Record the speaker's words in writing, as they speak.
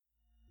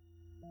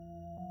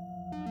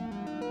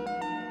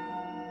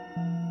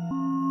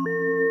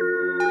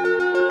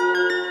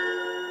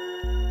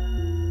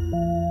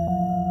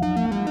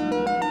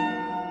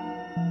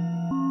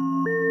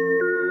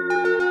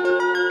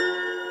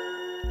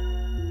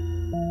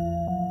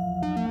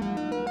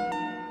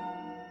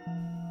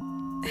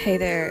Hey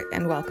there,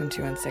 and welcome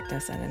to In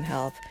Sickness and in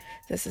Health.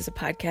 This is a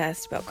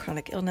podcast about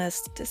chronic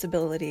illness,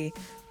 disability,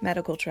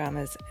 medical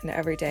traumas, and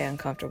everyday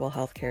uncomfortable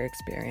healthcare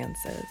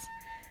experiences.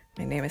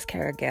 My name is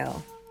Kara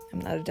Gale. I'm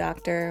not a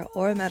doctor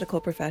or a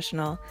medical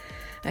professional.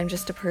 I'm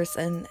just a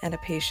person and a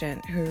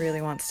patient who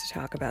really wants to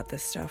talk about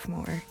this stuff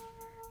more.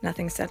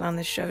 Nothing said on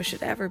this show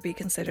should ever be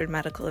considered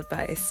medical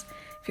advice.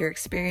 If you're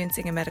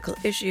experiencing a medical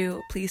issue,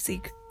 please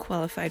seek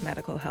qualified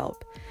medical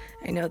help.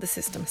 I know the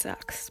system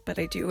sucks, but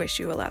I do wish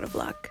you a lot of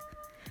luck.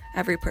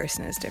 Every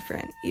person is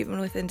different, even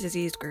within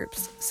disease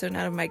groups, so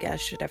none of my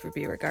guests should ever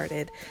be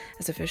regarded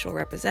as official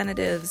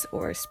representatives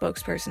or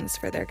spokespersons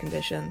for their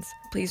conditions.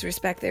 Please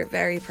respect their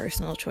very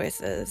personal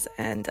choices,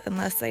 and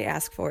unless they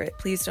ask for it,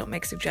 please don't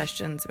make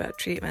suggestions about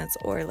treatments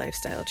or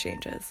lifestyle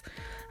changes.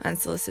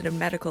 Unsolicited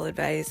medical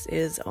advice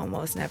is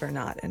almost never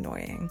not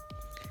annoying.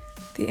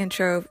 The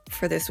intro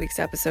for this week's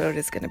episode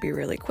is going to be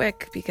really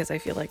quick because I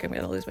feel like I'm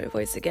going to lose my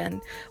voice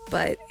again.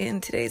 But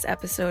in today's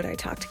episode, I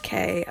talked to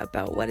Kay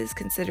about what is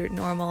considered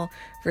normal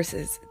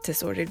versus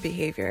disordered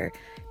behavior,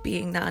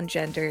 being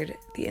non-gendered,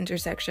 the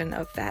intersection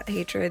of fat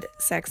hatred,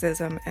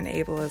 sexism, and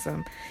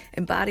ableism,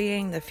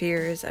 embodying the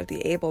fears of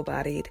the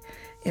able-bodied,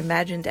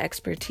 imagined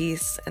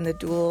expertise, and the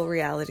dual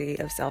reality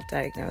of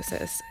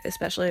self-diagnosis,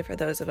 especially for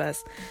those of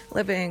us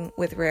living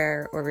with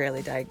rare or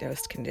rarely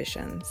diagnosed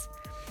conditions.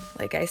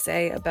 Like I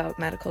say about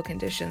medical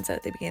conditions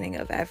at the beginning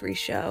of every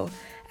show,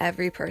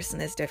 every person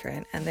is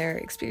different and their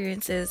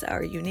experiences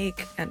are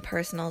unique and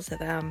personal to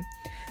them.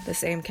 The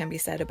same can be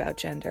said about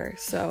gender.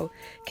 So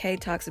Kay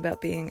talks about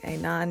being a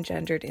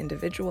non-gendered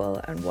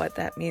individual and what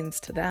that means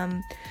to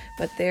them,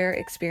 but their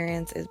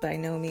experience is by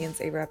no means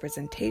a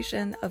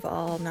representation of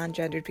all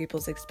non-gendered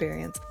people's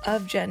experience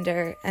of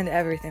gender and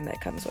everything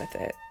that comes with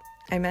it.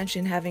 I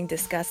mentioned having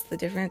discussed the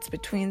difference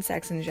between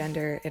sex and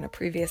gender in a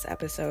previous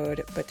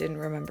episode, but didn't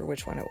remember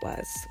which one it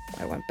was.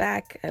 I went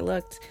back, I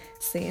looked,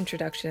 it's the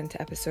introduction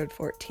to episode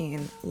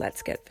 14,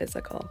 Let's Get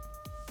Physical.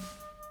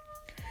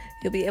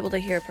 You'll be able to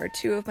hear part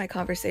 2 of my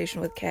conversation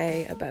with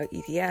Kay about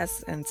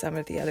EDS and some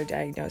of the other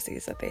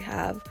diagnoses that they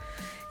have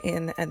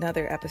in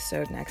another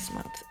episode next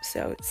month,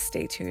 so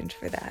stay tuned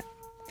for that.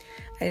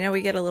 I know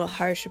we get a little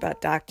harsh about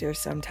doctors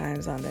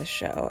sometimes on this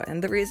show,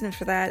 and the reason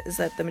for that is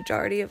that the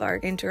majority of our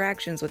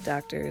interactions with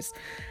doctors,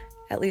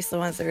 at least the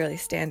ones that really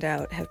stand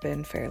out, have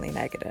been fairly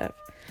negative.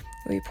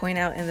 We point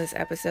out in this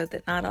episode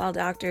that not all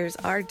doctors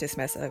are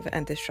dismissive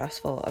and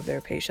distrustful of their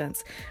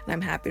patients, and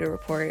I'm happy to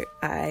report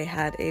I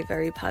had a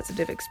very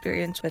positive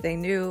experience with a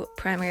new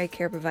primary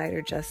care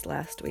provider just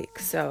last week.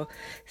 So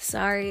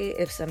sorry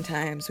if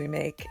sometimes we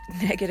make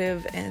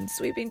negative and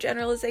sweeping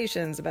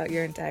generalizations about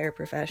your entire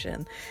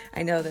profession.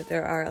 I know that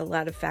there are a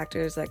lot of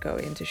factors that go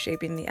into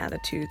shaping the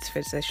attitudes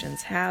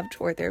physicians have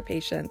toward their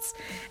patients,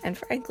 and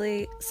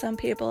frankly, some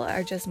people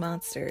are just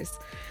monsters.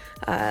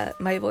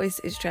 My voice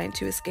is trying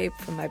to escape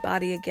from my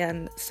body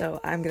again,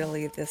 so I'm going to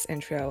leave this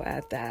intro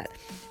at that.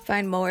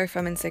 Find more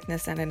from In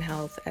Sickness and in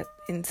Health at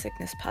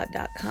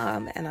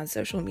insicknesspod.com and on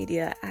social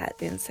media at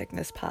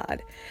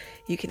insicknesspod.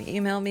 You can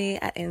email me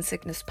at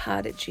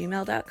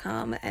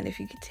insicknesspod@gmail.com, and if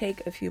you could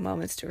take a few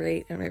moments to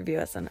rate and review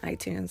us on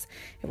iTunes,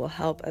 it will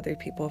help other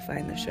people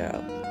find the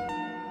show.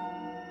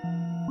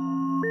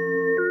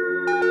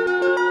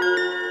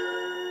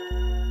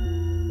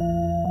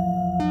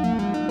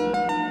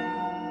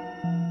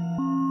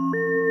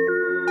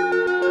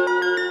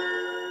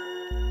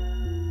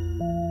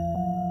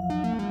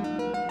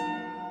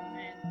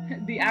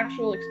 The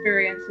actual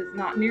experience is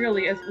not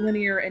nearly as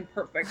linear and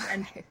perfect,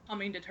 and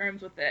coming to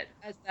terms with it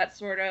as that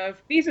sort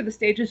of, these are the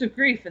stages of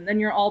grief and then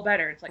you're all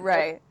better. It's like,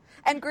 right.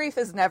 And grief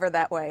is never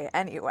that way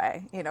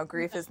anyway. You know,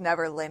 grief is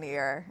never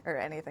linear or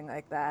anything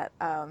like that.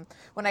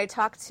 When I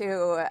talked to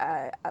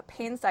a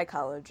pain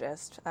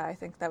psychologist, I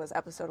think that was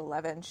episode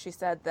 11, she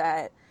said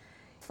that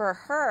for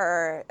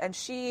her, and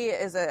she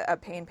is a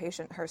pain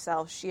patient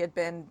herself, she had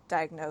been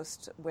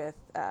diagnosed with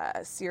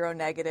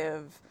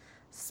seronegative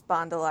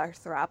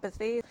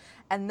spondyloarthropathy.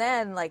 And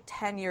then, like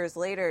 10 years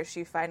later,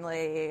 she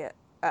finally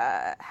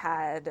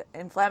had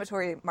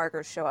inflammatory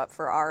markers show up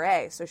for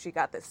RA. So she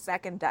got this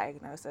second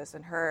diagnosis,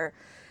 and her,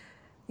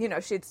 you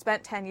know, she'd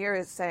spent 10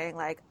 years saying,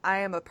 like, I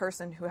am a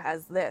person who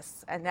has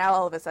this. And now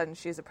all of a sudden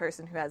she's a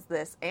person who has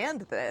this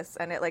and this.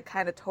 And it, like,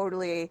 kind of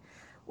totally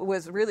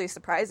was really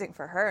surprising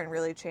for her and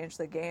really changed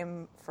the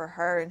game for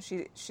her. And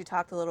she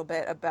talked a little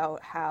bit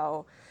about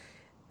how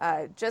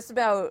just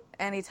about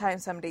any time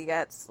somebody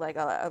gets like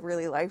a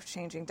really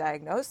life-changing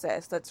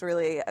diagnosis, that's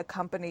really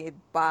accompanied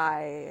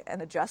by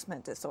an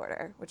adjustment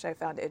disorder, which I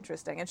found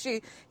interesting. And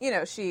she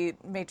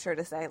made sure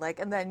to say, like,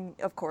 and then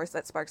of course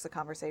that sparks the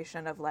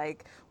conversation of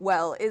like,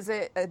 well, is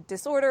it a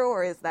disorder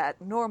or is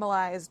that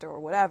normalized or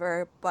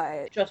whatever?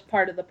 But just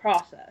part of the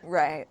process.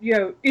 Right. You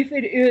know, if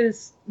it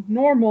is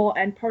normal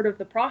and part of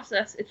the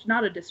process, it's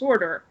not a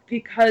disorder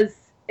because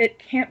it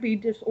can't be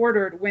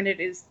disordered when it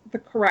is the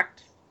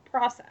correct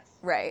process.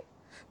 Right.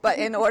 But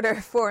in order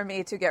for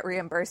me to get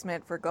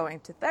reimbursement for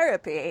going to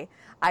therapy,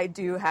 I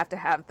do have to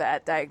have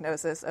that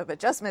diagnosis of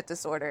adjustment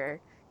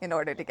disorder in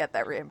order to get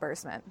that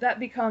reimbursement. That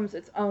becomes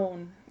its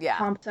own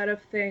Yeah. set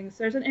of things.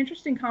 There's an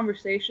interesting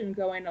conversation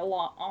going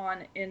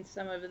on in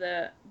some of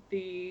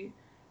the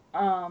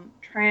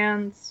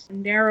trans,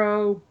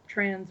 narrow,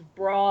 trans,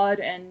 broad,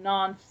 and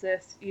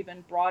non-cis,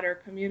 even broader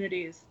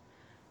communities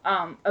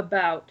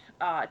about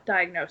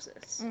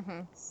diagnosis.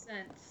 Mm-hmm.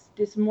 Since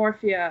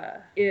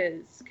dysmorphia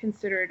is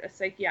considered a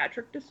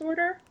psychiatric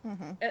disorder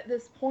at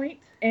this point,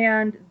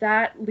 and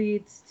that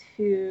leads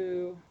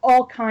to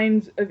all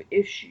kinds of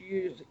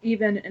issues,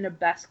 even in a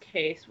best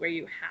case where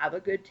you have a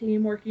good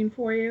team working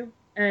for you.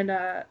 And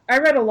I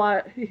read a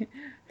lot,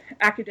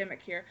 academic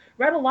here,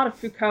 read a lot of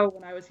Foucault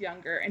when I was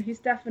younger, and he's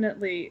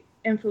definitely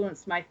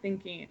influenced my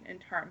thinking in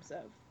terms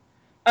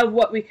of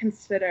what we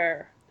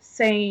consider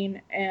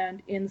sane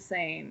and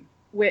insane,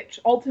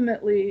 which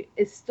ultimately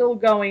is still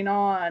going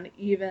on,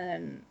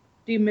 even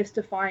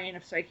demystifying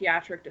of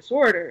psychiatric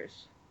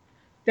disorders.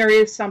 There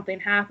is something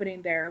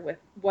happening there with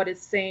what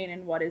is sane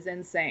and what is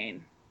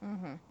insane.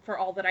 Mm-hmm. For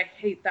all that I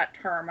hate that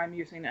term, I'm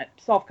using it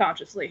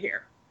self-consciously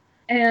here.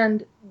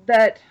 And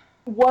that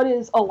what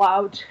is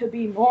allowed to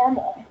be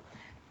normal.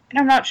 And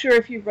I'm not sure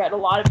if you've read a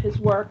lot of his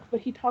work, but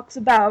he talks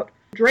about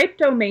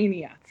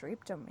drapetomania.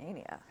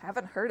 Drapetomania.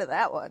 Haven't heard of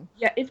that one.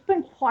 Yeah, it's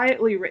been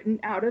quietly written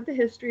out of the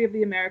history of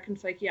the American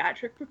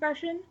psychiatric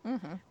profession,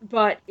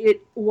 but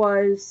it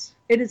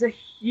is a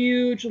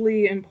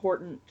hugely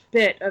important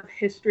bit of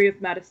history of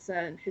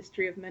medicine,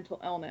 history of mental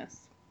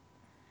illness.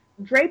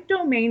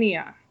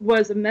 Drapetomania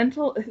was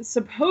a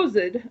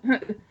supposed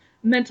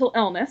mental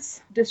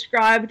illness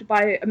described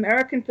by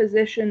American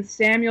physician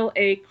Samuel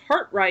A.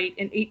 Cartwright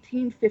in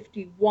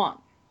 1851.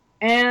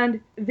 And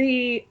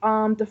the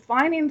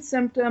defining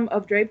symptom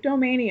of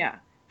drapetomania,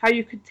 how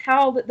you could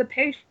tell that the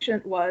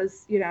patient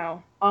was,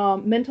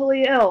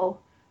 mentally ill,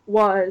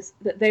 was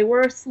that they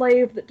were a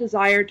slave that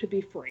desired to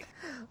be free.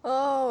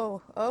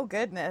 Oh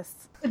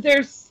goodness.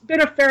 There's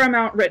been a fair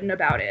amount written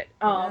about it.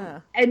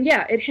 And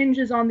yeah, it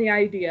hinges on the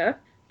idea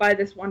by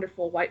this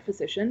wonderful white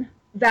physician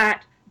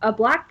that a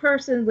black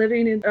person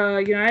living in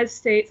the United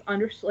States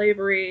under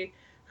slavery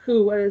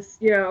who was,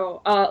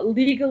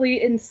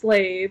 legally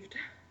enslaved,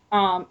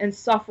 and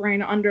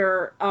suffering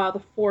under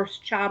the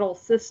forced chattel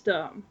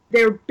system.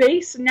 Their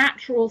base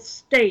natural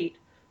state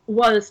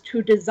was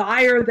to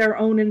desire their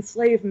own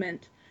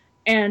enslavement,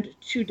 and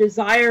to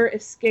desire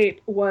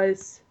escape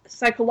was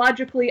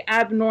psychologically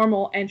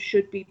abnormal and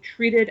should be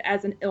treated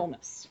as an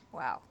illness.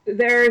 Wow.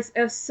 There's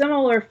a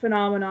similar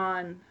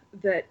phenomenon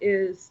that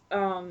is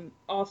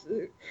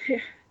also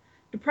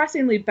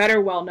depressingly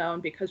better well known,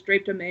 because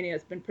drapetomania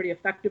has been pretty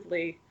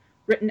effectively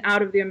written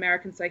out of the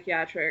American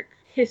psychiatric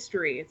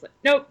history. It's like,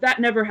 nope, that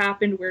never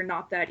happened. We're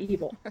not that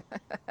evil.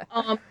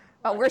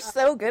 We're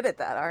so good at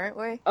that, aren't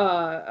we?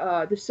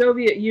 The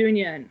Soviet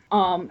Union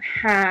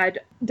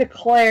had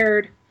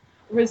declared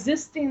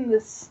resisting the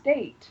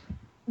state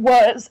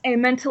was a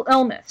mental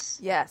illness.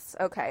 Yes.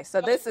 Okay.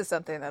 So this is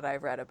something that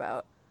I've read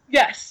about.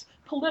 Yes.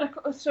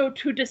 So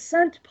to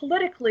dissent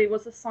politically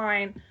was a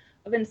sign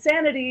of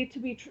insanity, to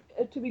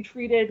be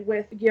treated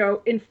with,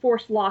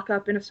 enforced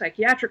lockup in a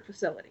psychiatric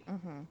facility.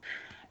 Mm-hmm.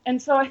 And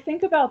so I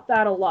think about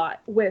that a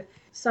lot with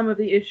some of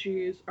the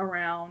issues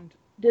around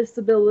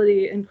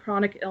disability and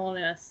chronic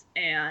illness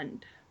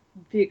and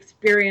the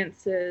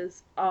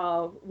experiences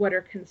of what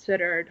are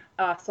considered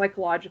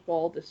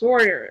psychological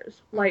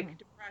disorders, like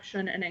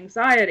depression and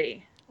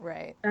anxiety.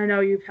 Right. I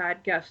know you've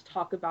had guests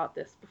talk about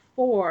this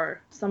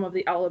before, some of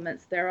the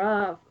elements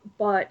thereof,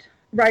 but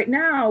right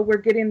now we're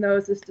getting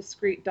those as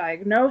discrete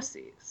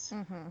diagnoses.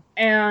 Mm-hmm.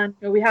 And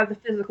we have the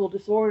physical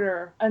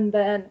disorder, and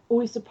then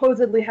we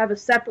supposedly have a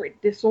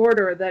separate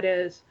disorder that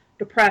is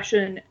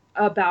depression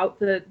about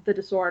the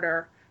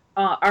disorder,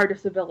 our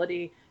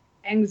disability,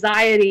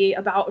 anxiety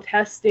about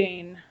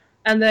testing,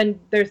 and then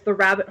there's the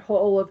rabbit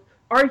hole of,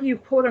 are you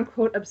quote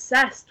unquote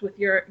obsessed with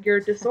your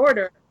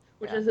disorder,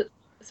 which is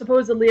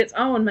supposedly its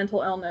own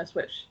mental illness,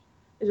 which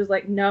is just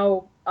like,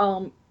 no,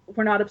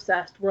 we're not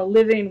obsessed, we're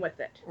living with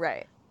it.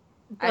 Right.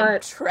 But I'm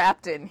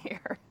trapped in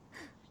here.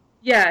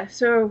 Yeah,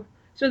 so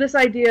this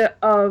idea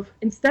of,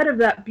 instead of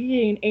that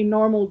being a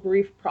normal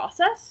grief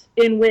process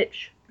in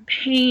which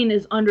pain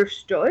is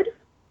understood,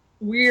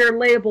 we're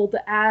labeled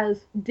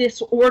as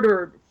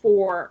disordered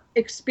for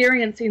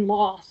experiencing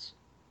loss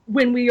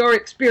when we are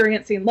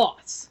experiencing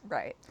loss.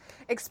 Right.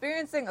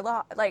 Experiencing a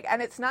lot,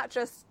 and it's not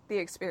just the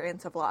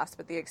experience of loss,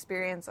 but the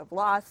experience of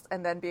loss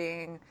and then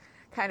being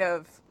kind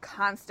of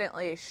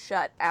constantly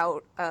shut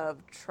out of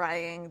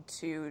trying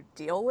to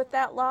deal with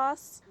that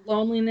loss.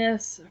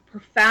 Loneliness,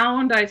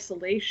 profound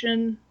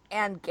isolation.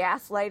 And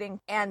gaslighting,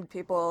 and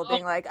people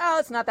being like, oh,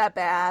 it's not that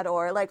bad,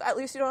 or at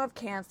least you don't have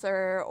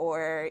cancer,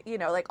 or,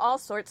 all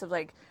sorts of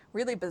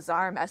really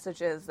bizarre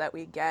messages that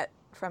we get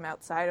from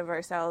outside of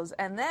ourselves.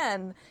 And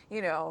then,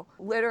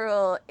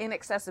 literal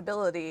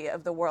inaccessibility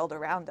of the world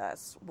around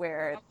us,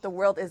 where the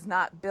world is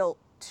not built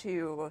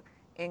to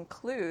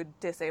include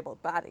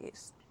disabled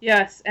bodies.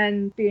 Yes,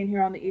 and being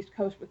here on the East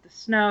Coast with the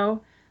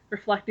snow,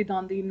 reflecting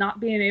on the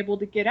not being able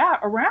to get out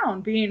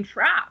around, being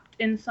trapped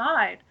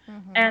inside,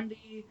 and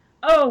the,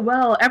 oh,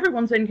 well,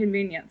 everyone's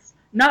inconvenienced.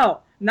 No,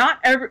 not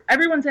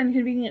everyone's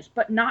inconvenienced,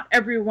 but not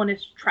everyone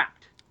is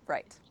trapped.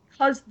 Right.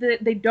 Because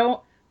they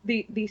don't,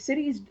 the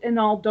cities and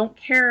all don't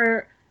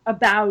care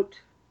about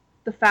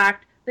the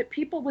fact that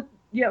people with,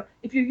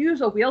 if you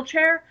use a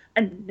wheelchair,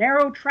 a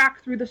narrow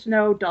track through the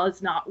snow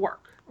does not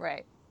work.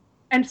 Right.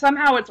 And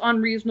somehow it's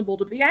unreasonable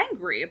to be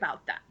angry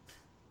about that.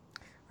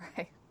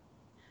 Right.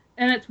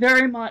 And it's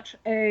very much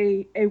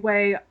a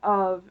way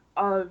of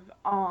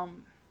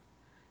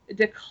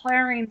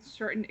declaring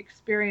certain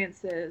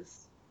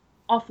experiences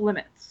off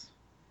limits,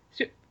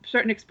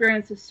 certain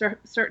experiences,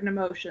 certain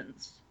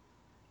emotions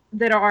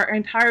that are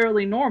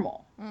entirely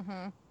normal.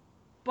 Mm-hmm.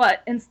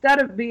 But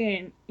instead of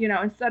being,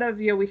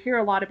 we hear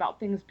a lot about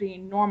things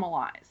being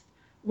normalized,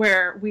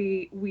 where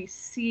we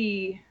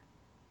see,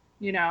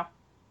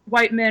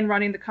 white men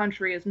running the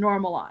country as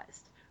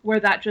normalized, where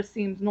that just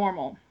seems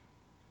normal.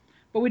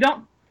 But we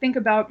don't think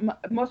about,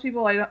 most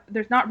people,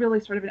 there's not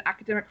really sort of an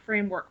academic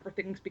framework for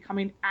things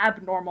becoming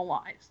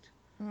abnormalized.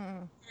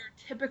 Where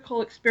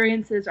typical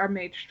experiences are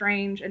made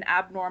strange and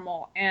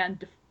abnormal,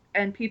 and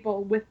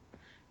people with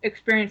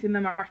experiencing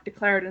them are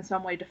declared in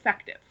some way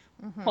defective.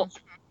 Mm-hmm.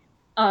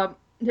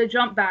 To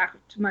jump back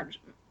to my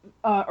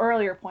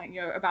earlier point,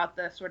 about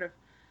the sort of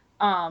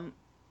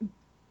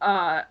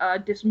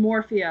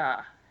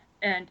dysmorphia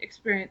and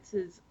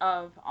experiences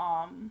of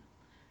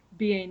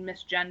being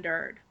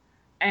misgendered,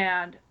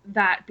 and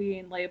that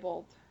being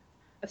labeled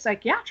a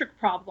psychiatric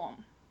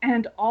problem,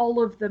 and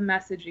all of the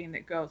messaging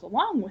that goes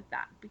along with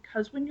that.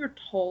 Because when you're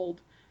told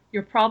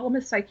your problem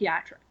is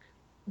psychiatric,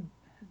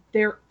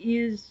 there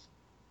is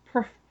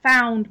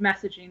profound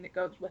messaging that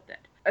goes with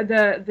it.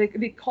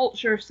 The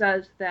culture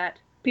says that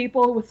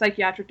people with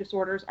psychiatric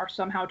disorders are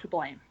somehow to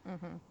blame.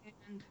 Mm-hmm.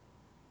 And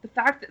the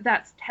fact that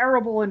that's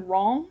terrible and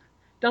wrong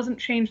doesn't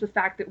change the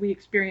fact that we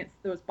experience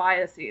those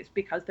biases,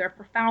 because they're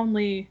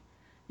profoundly,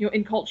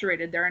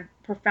 enculturated. They're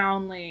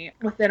profoundly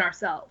within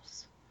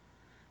ourselves.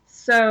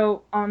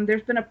 So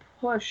there's been a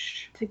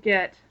push to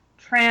get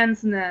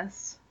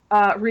transness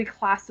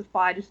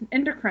reclassified as an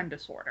endocrine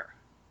disorder,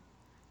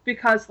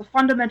 because the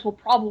fundamental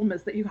problem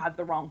is that you have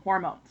the wrong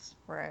hormones.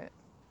 Right.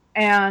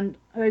 And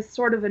it's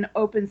sort of an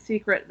open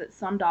secret that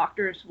some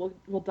doctors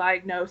will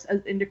diagnose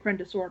as endocrine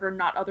disorder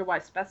not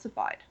otherwise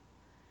specified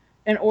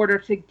in order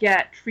to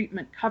get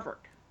treatment covered.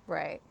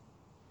 Right.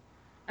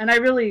 And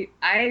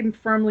I'm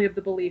firmly of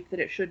the belief that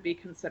it should be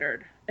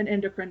considered an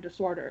endocrine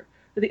disorder,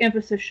 that the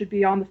emphasis should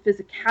be on the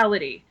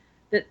physicality,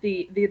 that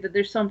that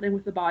there's something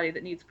with the body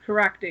that needs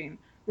correcting,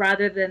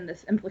 rather than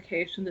this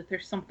implication that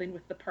there's something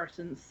with the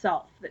person's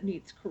self that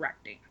needs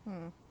correcting.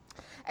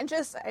 And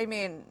just, I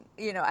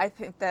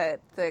think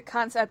that the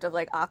concept of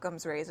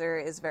Occam's razor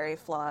is very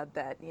flawed,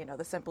 that,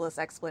 the simplest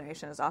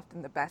explanation is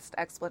often the best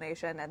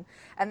explanation.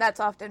 And that's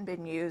often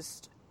been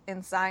used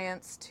in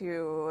science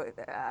to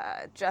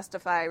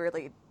justify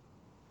really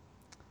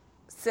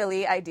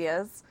silly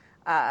ideas,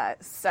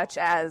 such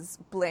as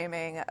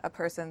blaming a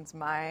person's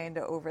mind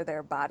over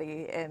their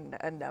body in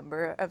a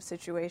number of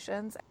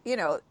situations.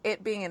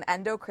 It being an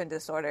endocrine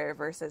disorder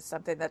versus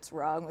something that's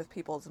wrong with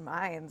people's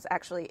minds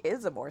actually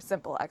is a more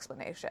simple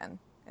explanation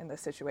in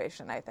this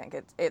situation. I think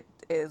it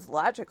is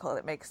logical.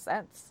 It makes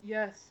sense.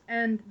 Yes,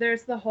 and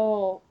there's the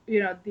whole,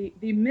 the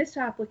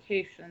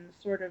misapplication,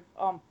 sort of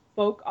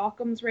folk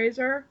Occam's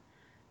razor,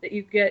 that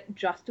you get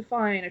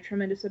justifying a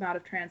tremendous amount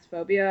of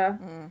transphobia.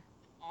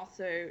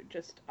 Also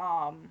just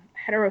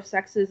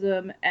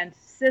heterosexism and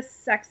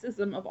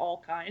cis-sexism of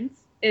all kinds,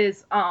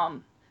 is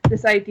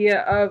this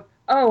idea of,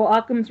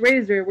 Occam's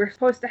razor, we're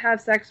supposed to have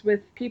sex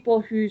with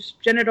people whose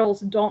genitals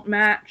don't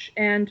match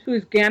and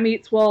whose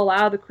gametes will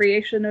allow the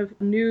creation of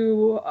a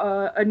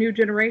new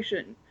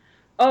generation.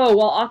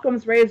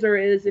 Occam's razor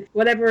is if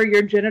whatever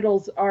your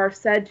genitals are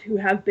said to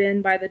have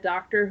been by the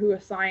doctor who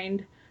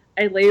assigned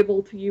a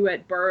label to you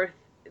at birth,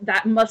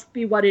 that must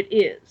be what it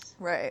is.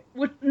 Right.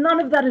 Which,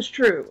 none of that is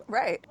true.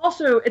 Right.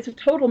 Also, it's a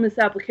total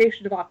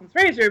misapplication of Occam's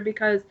razor,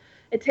 because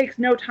it takes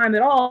no time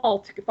at all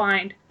to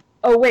find,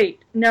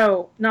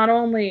 not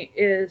only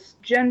is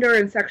gender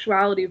and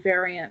sexuality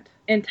variant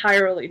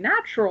entirely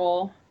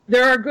natural,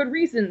 there are good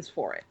reasons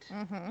for it.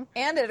 Mm-hmm.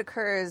 And it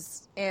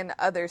occurs in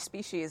other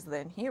species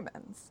than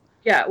humans.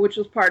 Yeah, which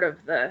is part of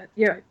it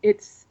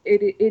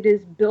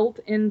is built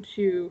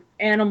into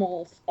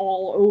animals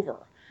all over.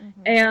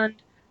 Mm-hmm. And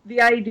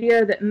the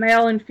idea that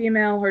male and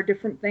female are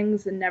different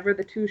things and never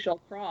the two shall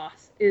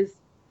cross is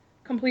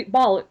complete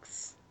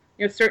bollocks.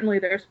 Certainly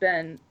there's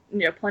been,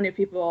 plenty of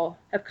people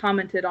have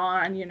commented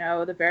on,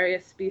 the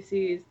various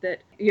species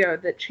that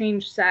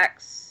change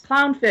sex.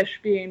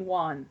 Clownfish being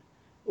one,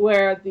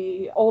 where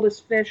the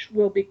oldest fish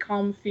will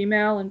become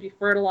female and be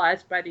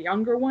fertilized by the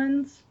younger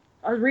ones.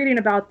 I was reading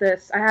about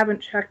this. I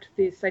haven't checked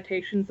these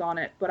citations on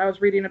it, but I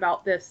was reading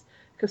about this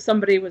because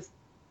somebody was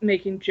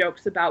making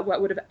jokes about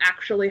what would have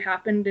actually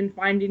happened in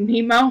Finding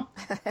Nemo.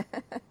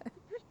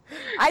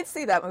 I'd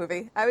see that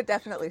movie. I would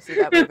definitely see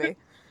that movie.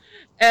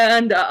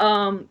 And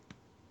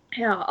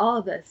all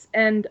of this.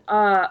 And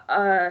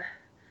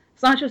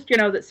it's not just,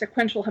 that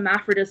sequential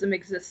hermaphrodism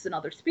exists in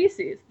other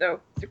species,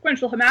 though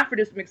sequential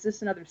hermaphrodism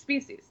exists in other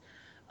species.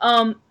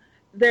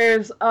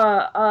 there's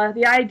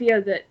the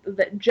idea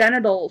that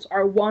genitals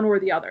are one or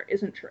the other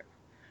isn't true.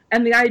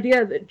 And the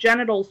idea that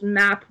genitals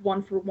map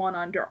one for one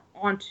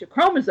onto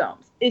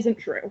chromosomes isn't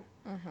true.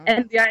 Mm-hmm.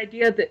 And the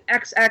idea that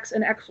XX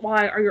and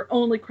XY are your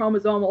only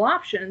chromosomal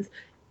options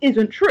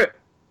isn't true.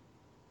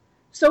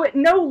 So at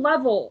no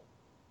level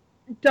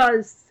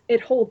does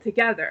it hold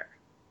together.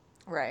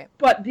 Right.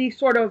 But the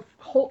sort of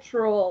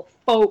cultural,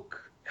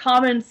 folk,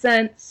 common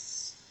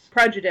sense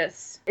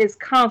prejudice is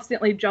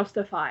constantly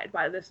justified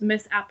by this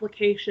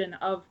misapplication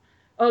of,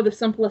 oh, the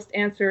simplest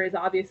answer is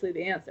obviously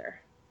the answer.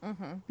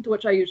 Mm-hmm. To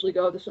which I usually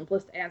go, the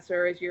simplest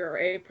answer is you're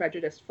a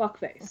prejudiced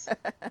fuckface.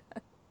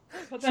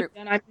 But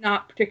then I'm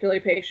not particularly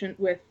patient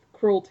with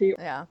cruelty.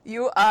 Yeah.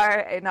 You are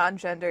a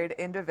non-gendered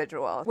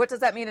individual. What does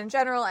that mean in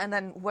general? And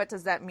then what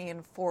does that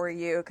mean for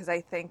you? Because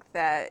I think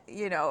that,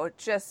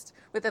 just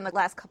within the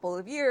last couple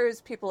of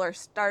years, people are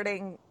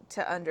starting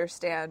to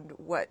understand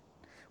what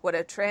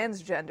a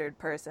transgendered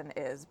person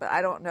is, but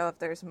I don't know if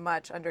there's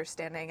much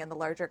understanding in the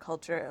larger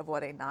culture of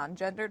what a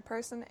non-gendered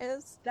person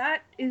is.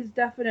 That is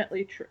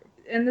definitely true.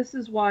 And this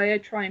is why I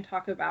try and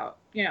talk about,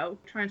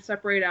 try and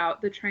separate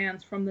out the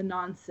trans from the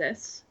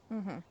non-cis,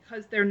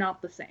 because they're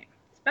not the same.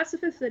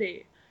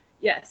 Specificity.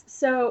 Yes.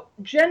 So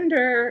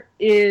gender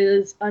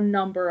is a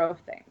number of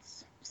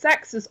things.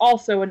 Sex is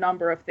also a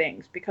number of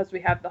things because we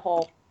have the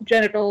whole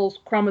genitals,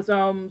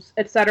 chromosomes,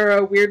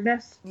 etc.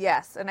 weirdness.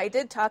 Yes. And I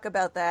did talk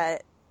about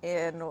that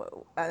in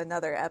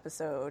another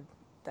episode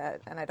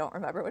and I don't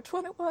remember which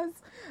one it was.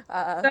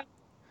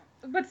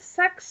 But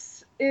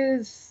sex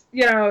is,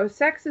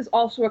 sex is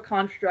also a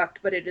construct,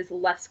 but it is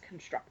less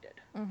constructed.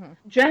 Mm-hmm.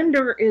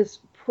 Gender is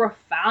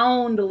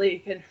profoundly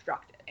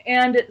constructed,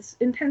 and it's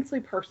intensely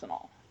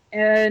personal.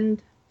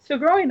 And so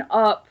growing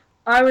up,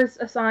 I was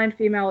assigned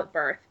female at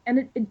birth,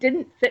 and it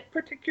didn't fit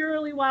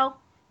particularly well.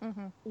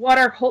 Mm-hmm. What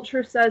our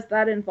culture says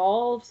that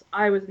involves,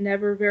 I was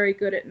never very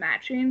good at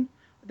matching.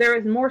 There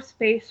is more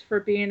space for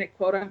being a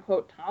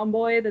quote-unquote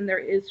tomboy than there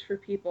is for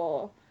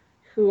people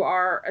who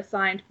are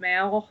assigned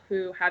male,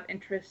 who have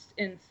interest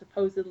in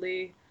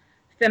supposedly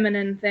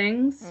feminine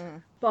things.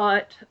 Mm.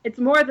 But it's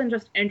more than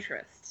just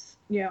interests.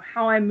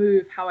 How I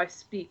move, how I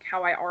speak,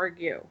 how I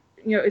argue.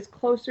 It's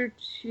closer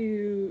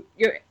to,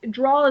 it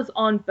draws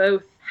on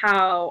both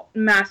how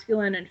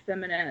masculine and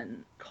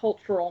feminine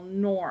cultural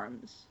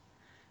norms.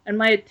 And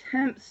my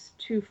attempts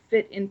to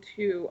fit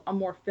into a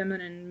more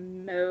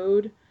feminine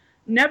mode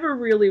never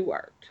really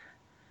worked.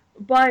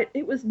 But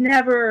it was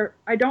never,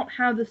 I don't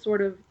have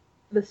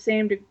the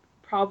same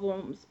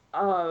problems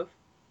of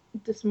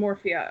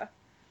dysmorphia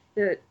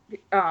that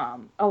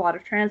a lot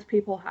of trans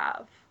people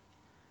have.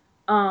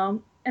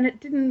 And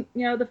it didn't,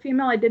 the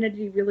female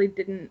identity really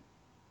didn't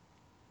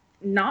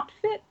not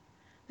fit.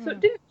 So it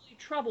didn't really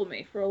trouble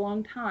me for a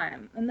long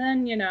time. And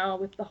then,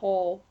 with the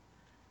whole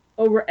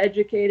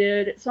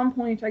overeducated, at some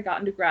point I got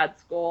into grad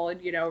school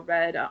and,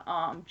 read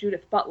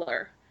Judith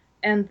Butler.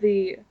 And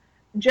the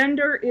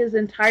gender is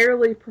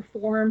entirely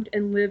performed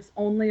and lives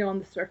only on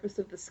the surface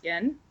of the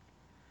skin.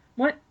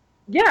 What?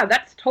 Yeah,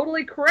 that's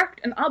totally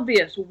correct and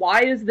obvious.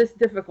 Why is this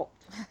difficult?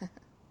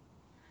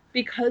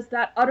 Because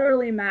that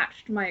utterly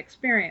matched my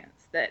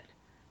experience, that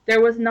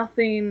there was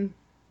nothing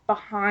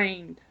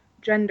behind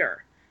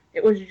gender.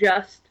 It was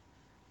just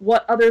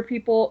what other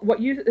people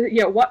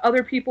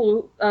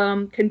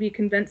can be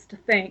convinced to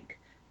think,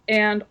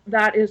 and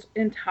that is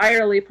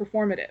entirely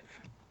performative.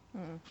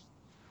 Hmm.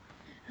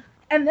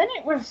 And then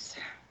it was,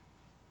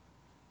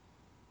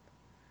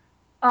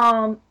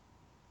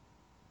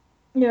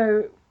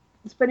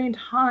 spending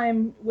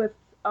time with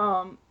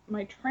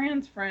my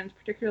trans friends,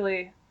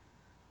 particularly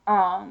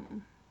a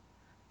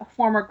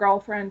former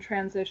girlfriend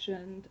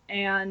transitioned,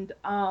 and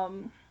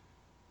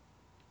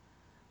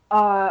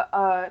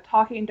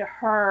talking to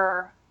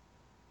her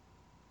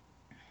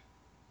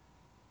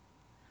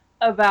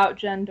about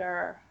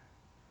gender,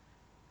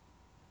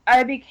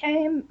 I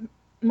became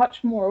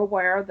much more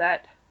aware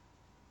that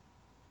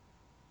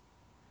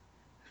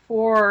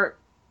for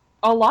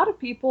a lot of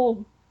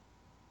people,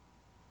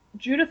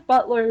 Judith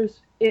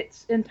Butler's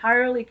 "it's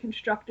entirely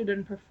constructed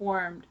and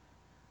performed"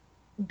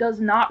 does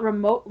not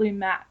remotely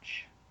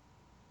match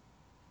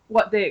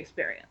what they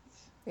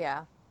experience.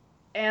 Yeah.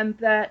 And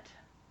that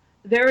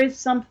there is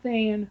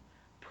something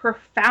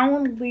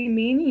profoundly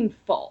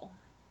meaningful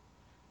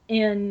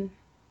in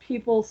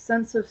people's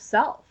sense of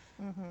self.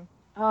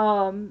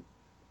 Mm-hmm.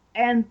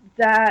 And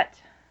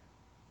that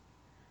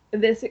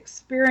this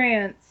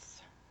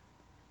experience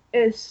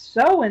is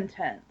so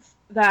intense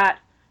that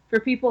for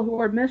people who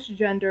are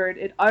misgendered,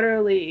 it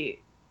utterly,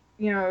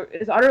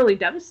 is utterly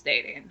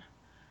devastating.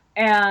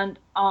 And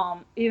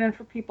even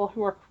for people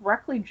who are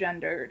correctly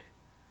gendered,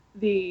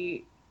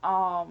 the,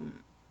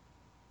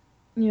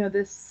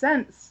 this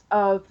sense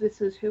of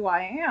this is who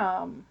I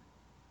am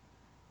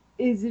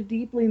is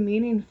deeply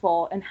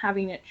meaningful, and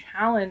having it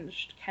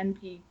challenged can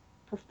be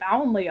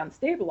profoundly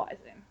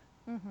unstabilizing.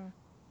 Mm-hmm.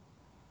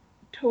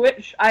 To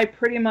which I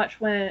pretty much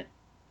went,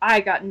 I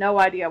got no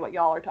idea what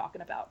y'all are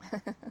talking about.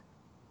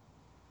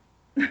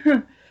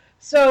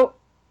 So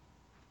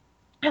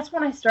that's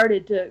when I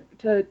started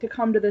to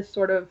come to this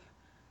sort of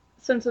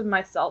sense of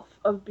myself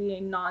of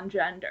being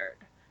non-gendered,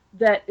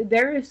 that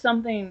there is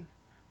something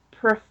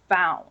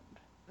profound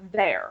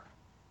there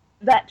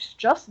that's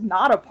just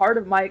not a part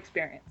of my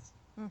experience.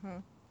 Mm-hmm.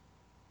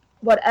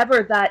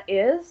 Whatever that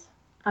is,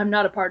 I'm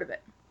not a part of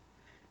it.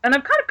 And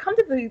I've kind of come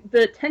to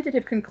the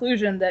tentative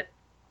conclusion that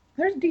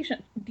there's a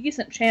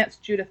decent chance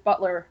Judith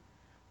Butler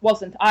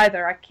wasn't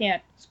either. I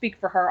can't speak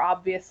for her,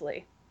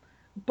 obviously.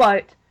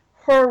 But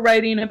her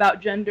writing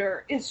about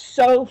gender is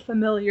so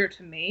familiar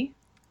to me.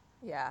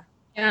 Yeah.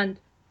 And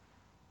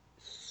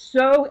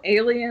so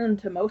alien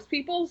to most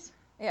people's.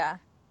 Yeah.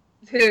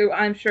 Who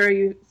I'm sure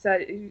you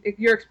said, if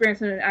you're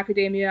experiencing in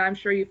academia, I'm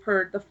sure you've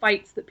heard the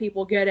fights that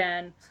people get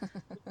in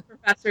with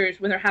professors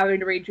when they're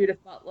having to read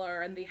Judith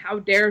Butler and the how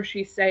dare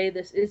she say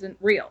this isn't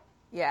real.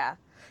 Yeah.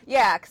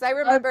 Yeah, because I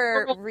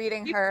remember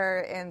reading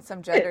her in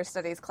some gender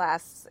studies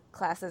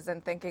classes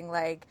and thinking,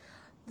 like,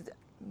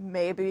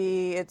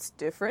 maybe it's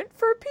different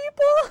for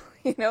people,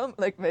 you know,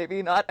 like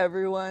maybe not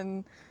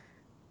everyone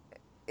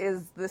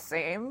is the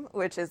same,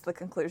 which is the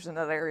conclusion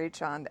that I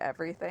reach on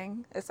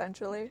everything,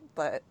 essentially,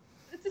 but...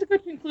 This is a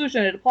good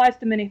conclusion. It applies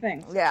to many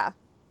things. Yeah.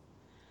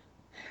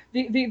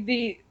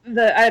 I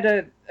had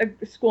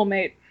a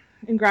schoolmate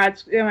in in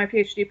my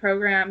PhD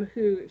program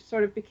who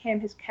sort of became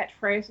his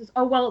catchphrase is,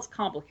 oh, well, it's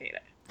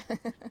complicated.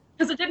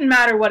 Because it didn't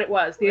matter what it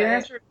was. The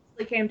answer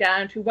came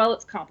down to, well,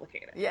 it's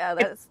complicated. Yeah,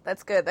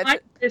 that's good. That's kind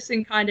of this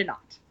and kind of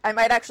not. I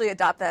might actually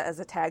adopt that as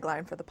a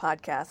tagline for the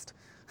podcast.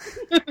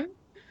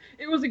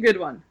 It was a good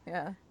one.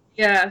 Yeah.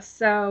 Yeah,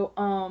 so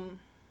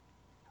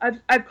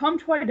I've come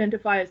to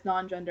identify as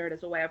non-gendered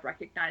as a way of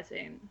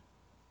recognizing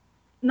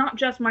not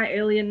just my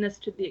alienness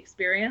to the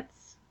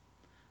experience,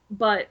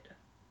 but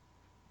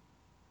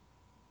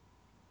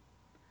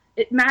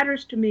it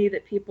matters to me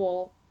that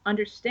people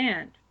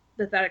understand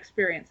that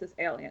experience is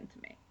alien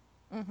to me.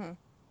 Mm-hmm.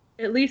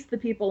 At least the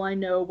people I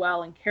know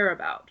well and care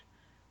about.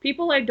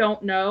 People I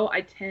don't know,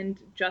 I tend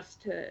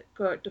just to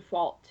go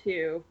default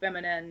to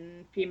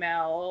feminine,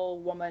 female,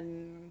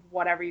 woman,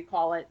 whatever you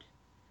call it.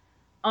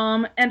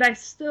 And I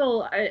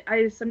still, as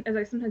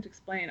I sometimes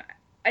explain,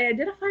 I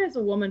identify as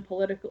a woman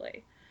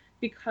politically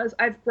because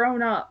I've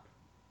grown up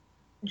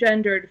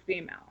gendered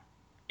female,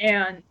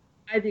 and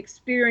I've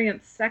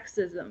experienced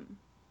sexism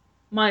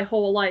my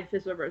whole life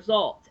as a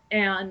result.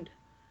 And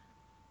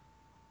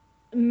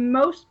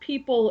most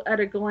people at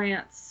a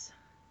glance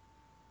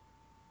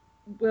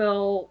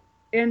will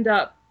end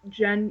up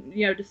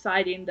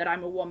deciding that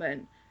I'm a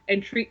woman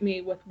and treat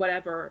me with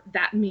whatever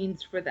that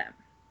means for them.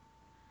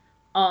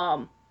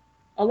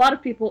 A lot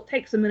of people, it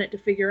takes a minute to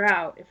figure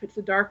out. If it's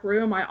a dark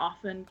room, I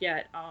often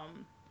get I'll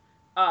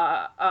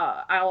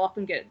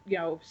often get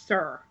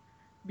sir,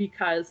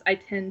 because I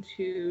tend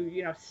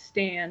to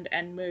stand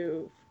and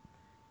move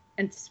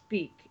and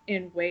speak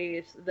in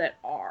ways that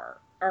are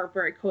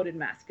very coded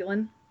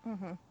masculine.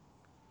 Mm-hmm.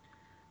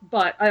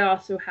 But I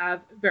also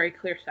have very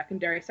clear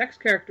secondary sex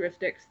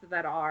characteristics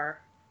that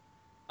are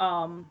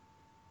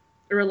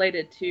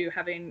related to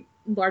having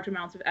large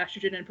amounts of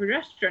estrogen and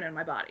progesterone in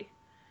my body.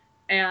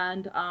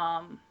 And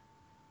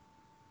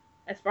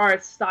as far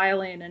as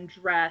styling and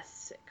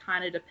dress, it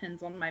kind of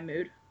depends on my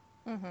mood.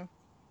 Mm-hmm.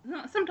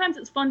 Sometimes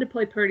it's fun to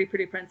play pretty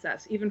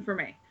princess, even for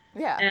me.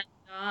 Yeah.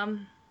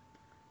 And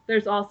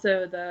there's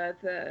also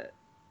the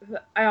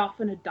I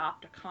often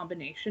adopt a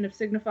combination of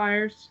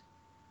signifiers.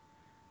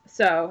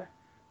 So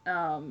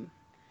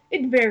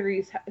it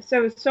varies.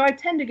 So I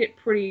tend to get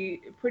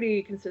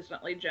pretty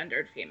consistently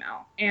gendered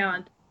female,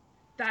 and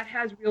that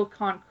has real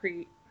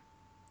concrete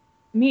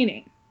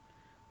meaning,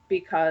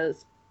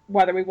 because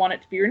whether we want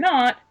it to be or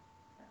not,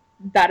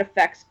 that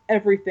affects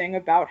everything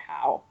about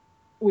how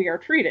we are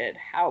treated,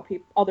 how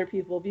other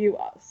people view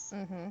us.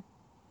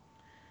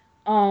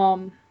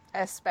 Mm-hmm.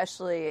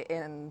 Especially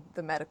in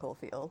the medical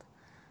field.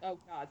 Oh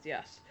God,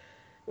 yes.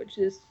 Which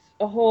is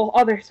a whole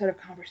other set of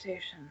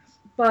conversations.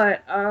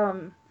 But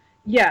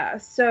yeah,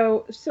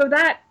 so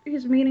that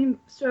is meaning.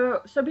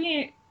 So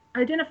being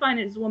identifying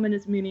as a woman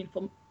is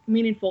meaningful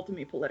to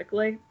me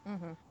politically.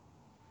 Mm-hmm.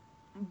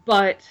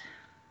 But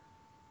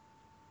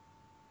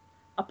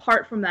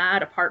apart from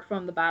that, apart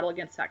from the battle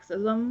against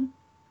sexism,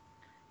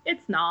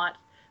 it's not.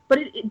 But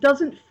it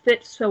doesn't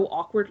fit so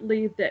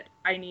awkwardly that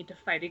I need to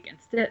fight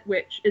against it,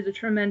 which is a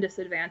tremendous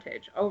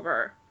advantage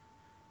over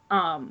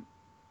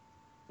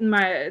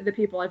the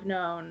people I've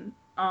known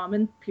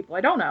and people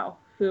I don't know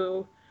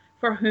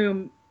for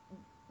whom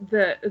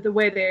the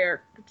way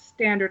they're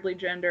standardly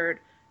gendered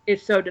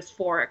is so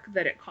dysphoric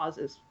that it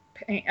causes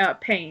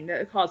pain,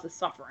 that it causes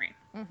suffering.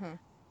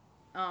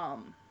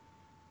 Mm-hmm.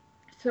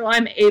 So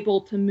I'm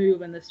able to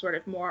move in this sort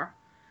of more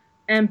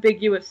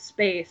ambiguous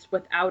space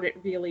without it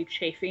really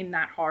chafing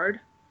that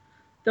hard.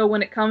 Though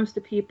when it comes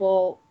to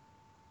people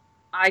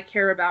I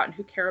care about and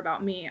who care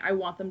about me, I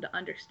want them to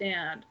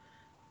understand,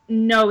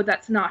 no,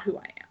 that's not who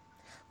I am.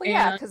 Well,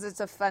 yeah, because it's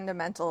a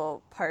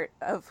fundamental part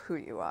of who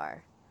you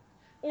are.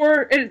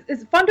 Or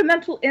it's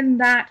fundamental in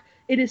that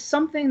it is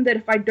something that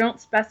if I don't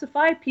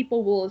specify,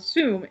 people will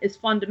assume is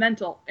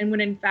fundamental, and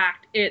when in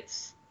fact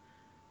it's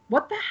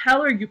what the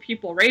hell are you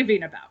people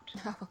raving about?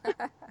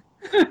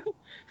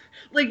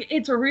 Like,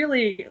 it's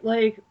really,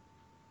 like,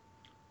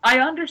 I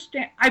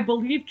understand, I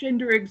believe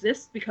gender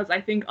exists because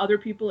I think other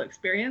people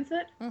experience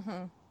it.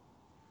 Mm-hmm.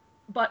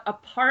 But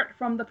apart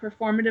from the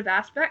performative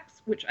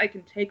aspects, which I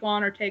can take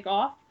on or take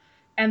off,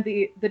 and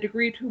the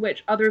degree to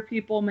which other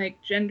people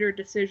make gender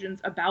decisions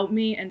about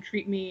me and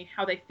treat me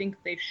how they think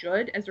they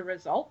should as a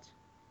result,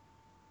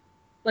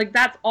 like,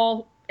 that's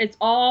all, it's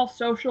all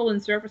social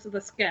and surface of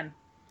the skin.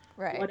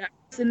 Right.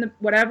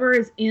 Whatever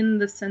is in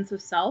the sense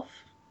of self,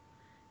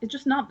 it's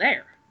just not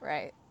there.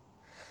 Right.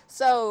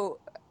 So,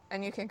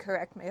 and you can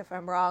correct me if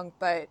I'm wrong,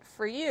 but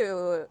for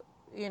you,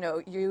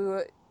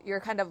 you're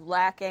kind of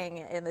lacking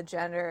in the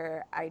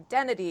gender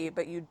identity,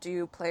 but you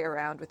do play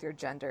around with your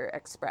gender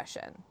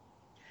expression.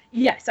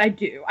 Yes, I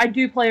do. I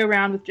do play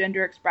around with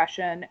gender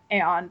expression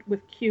and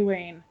with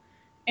cueing.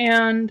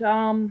 And,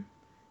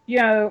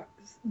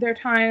 there are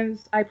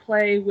times I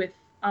play with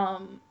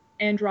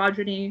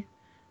androgyny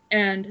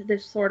and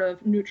this sort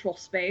of neutral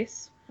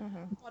space.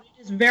 Mm-hmm. But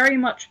it is very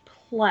much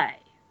play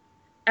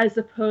as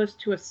opposed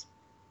to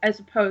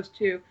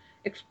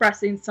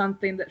expressing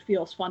something that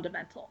feels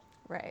fundamental.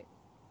 Right.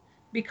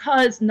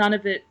 Because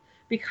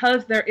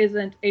there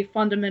isn't a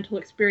fundamental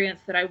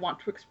experience that I want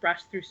to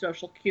express through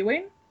social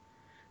cueing,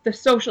 the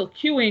social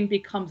cueing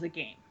becomes a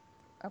game.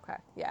 Okay,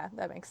 yeah,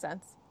 that makes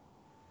sense.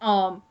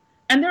 And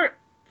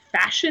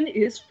fashion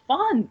is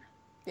fun.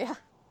 Yeah.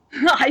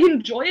 I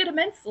enjoy it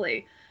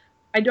immensely.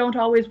 I don't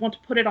always want to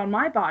put it on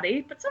my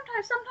body, but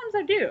sometimes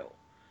I do.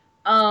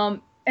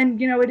 And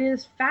it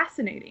is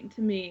fascinating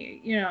to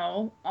me,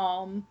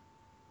 how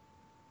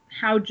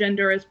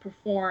gender is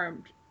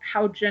performed,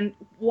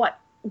 what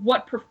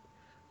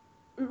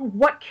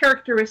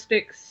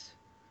characteristics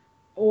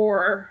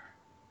or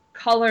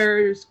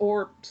colors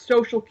or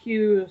social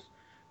cues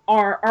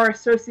are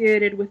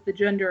associated with the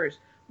genders,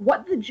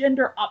 what the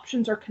gender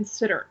options are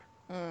considered.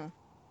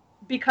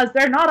 Because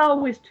they're not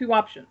always two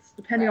options,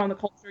 depending on the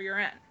culture you're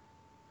in.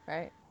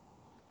 Right.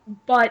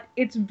 But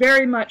it's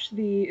very much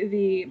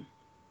the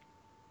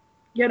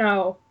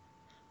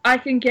I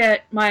can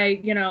get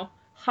my,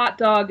 hot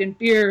dog and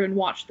beer and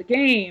watch the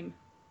game,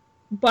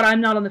 but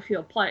I'm not on the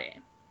field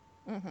playing.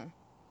 Mm-hmm.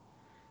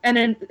 And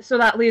then, so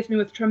that leaves me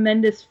with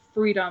tremendous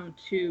freedom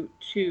to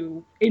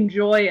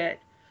enjoy it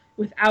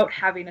without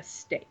having a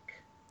stake.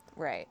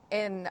 Right.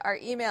 In our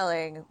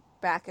emailing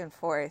back and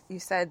forth, you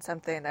said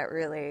something that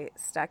really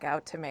stuck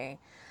out to me.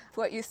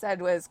 What you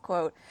said was,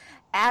 quote,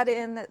 add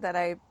in that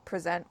I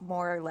present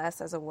more or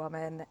less as a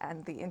woman,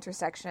 and the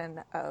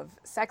intersection of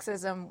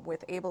sexism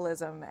with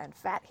ableism and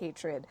fat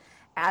hatred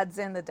adds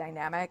in the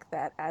dynamic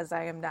that as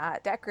I am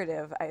not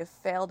decorative, I have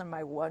failed in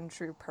my one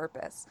true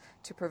purpose,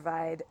 to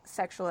provide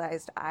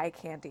sexualized eye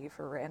candy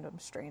for random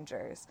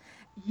strangers.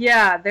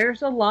 Yeah,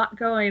 there's a lot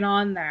going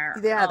on there.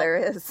 Yeah, there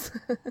is.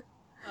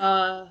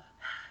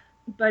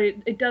 But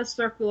it does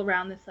circle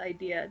around this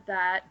idea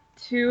that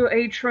to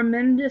a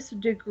tremendous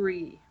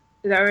degree,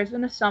 there is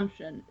an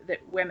assumption that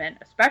women,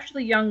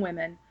 especially young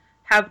women,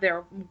 have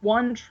their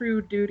one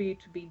true duty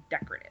to be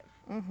decorative,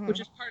 which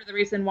is part of the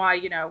reason why,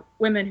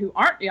 women who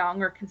aren't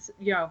young are,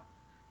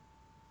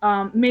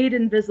 made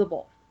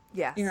invisible.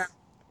 Yes.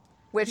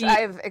 Which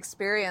I've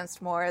experienced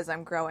more as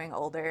I'm growing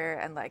older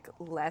and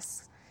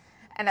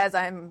and as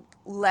I'm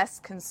less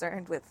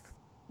concerned with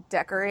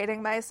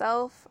decorating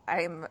myself,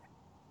 I'm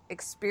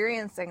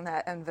experiencing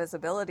that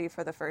invisibility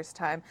for the first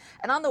time.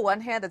 And on the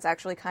one hand, it's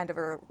actually kind of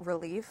a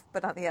relief,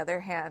 but on the other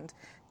hand,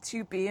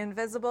 to be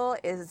invisible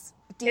is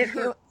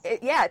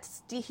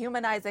it's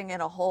dehumanizing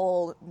in a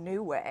whole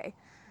new way.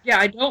 Yeah,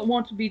 I don't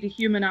want to be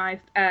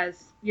dehumanized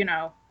as,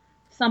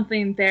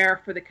 something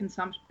there for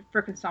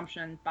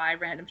consumption by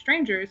random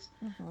strangers,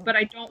 but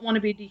I don't want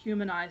to be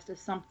dehumanized as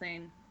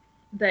something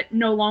that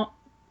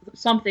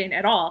something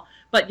at all,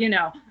 but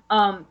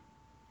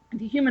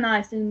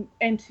dehumanized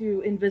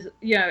into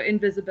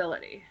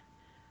invisibility.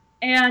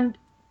 And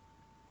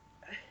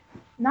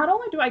not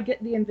only do I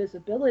get the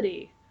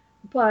invisibility,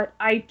 but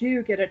I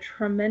do get a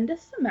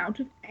tremendous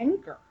amount of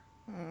anger.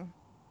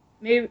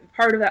 Maybe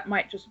part of that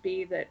might just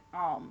be that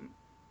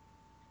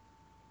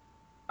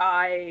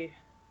I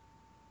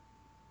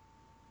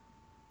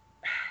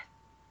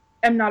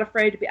am not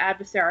afraid to be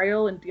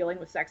adversarial in dealing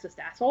with sexist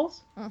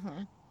assholes.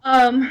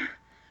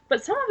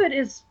 But some of it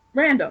is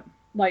random,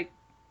 like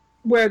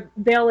where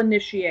they'll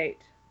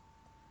initiate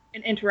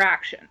an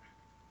interaction.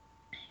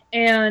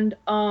 And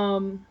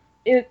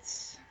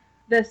it's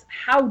this,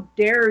 how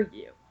dare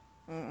you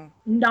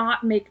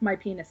not make my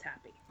penis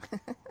happy?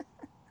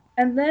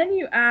 And then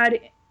you add,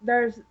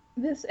 there's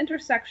this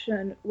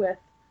intersection with,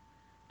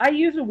 I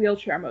use a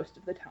wheelchair most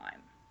of the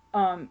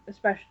time,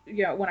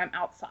 especially when I'm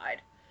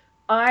outside.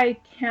 I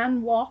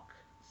can walk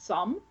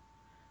some.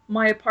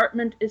 My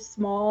apartment is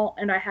small,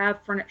 and I have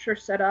furniture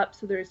set up,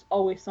 so there's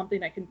always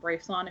something I can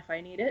brace on if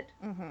I need it.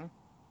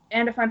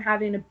 And if I'm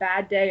having a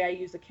bad day, I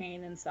use a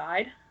cane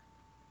inside.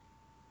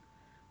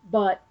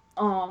 But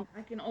I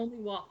can only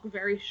walk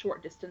very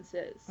short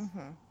distances,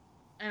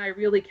 and I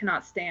really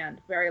cannot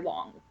stand very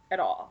long at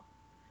all.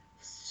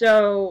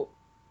 So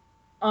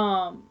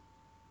I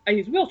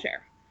use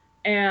wheelchair.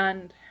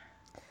 And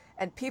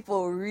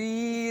people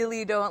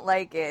really don't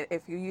like it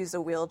if you use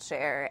a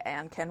wheelchair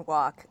and can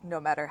walk, no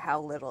matter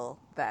how little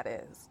that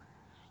is.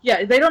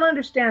 yeah, they don't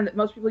understand that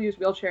most people use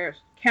wheelchairs,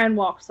 can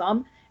walk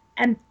some,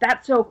 and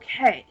that's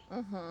okay.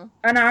 Mm-hmm.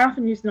 And I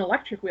often use an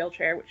electric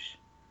wheelchair, which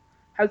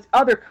has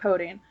other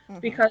coding,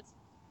 because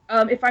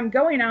if I'm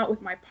going out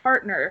with my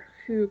partner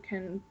who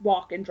can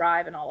walk and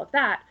drive and all of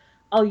that,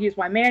 I'll use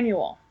my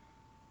manual.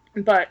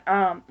 But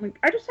like,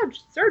 I just had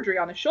surgery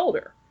on the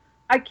shoulder.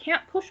 I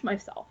can't push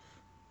myself.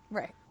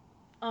 Right.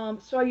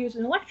 So I use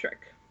an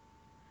electric.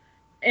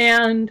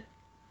 And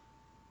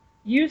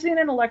using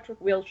an electric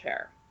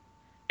wheelchair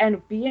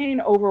and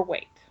being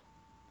overweight,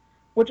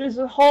 which is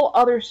a whole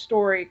other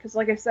story, because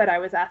like I said, I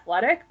was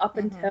athletic up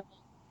until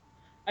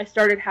I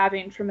started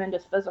having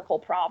tremendous physical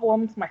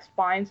problems. My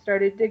spine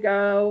started to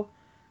go.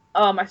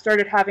 I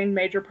started having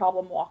major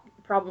problems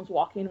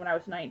walking when I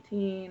was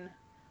 19.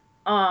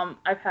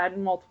 I've had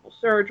multiple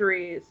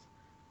surgeries.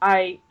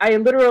 I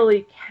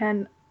literally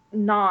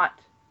cannot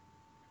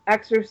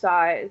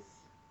exercise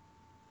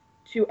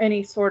to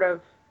any sort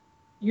of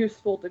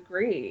useful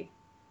degree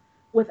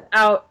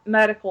without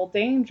medical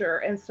danger,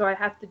 and so I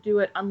have to do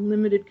it on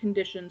limited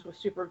conditions with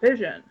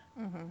supervision.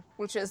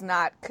 Which is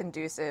not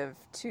conducive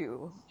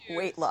to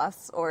weight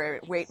loss or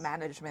weight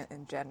management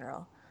in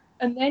general.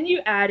 And then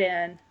you add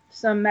in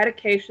some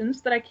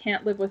medications that I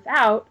can't live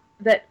without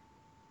that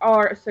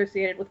are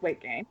associated with weight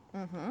gain.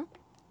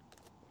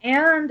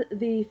 And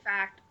the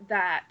fact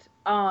that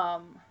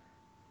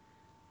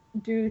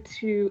due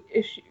to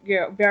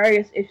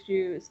various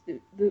issues,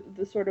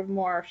 the sort of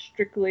more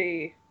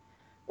strictly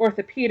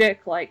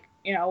orthopedic, like,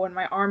 when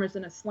my arm is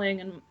in a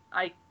sling and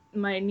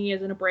my knee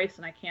is in a brace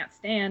and I can't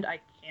stand,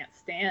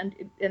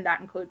 and that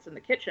includes in the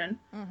kitchen.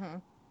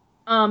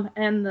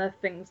 And the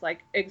things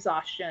like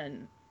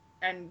exhaustion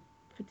and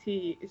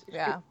fatigue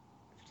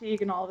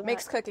and all of that.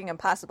 Makes cooking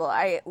impossible.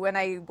 When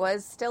I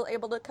was still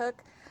able to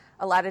cook,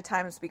 a lot of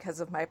times because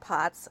of my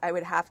POTS, I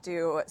would have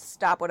to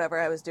stop whatever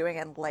I was doing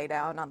and lay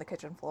down on the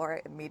kitchen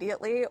floor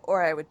immediately,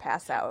 or I would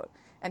pass out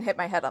and hit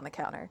my head on the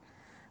counter.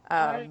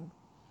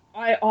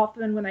 I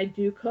often, when I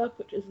do cook,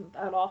 which isn't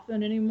that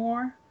often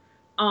anymore,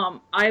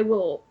 I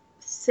will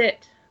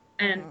sit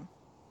and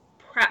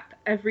prep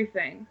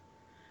everything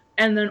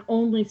and then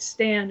only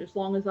stand as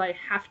long as I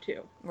have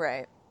to.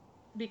 Right.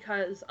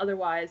 Because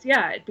otherwise,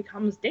 it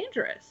becomes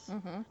dangerous.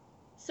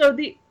 So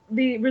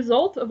the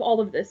result of all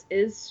of this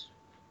is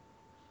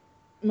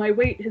my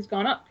weight has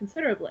gone up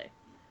considerably.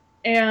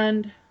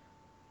 And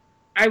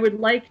I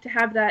would like to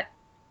have that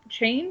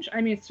change.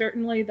 I mean,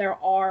 certainly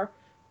there are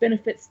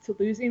benefits to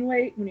losing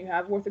weight when you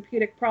have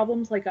orthopedic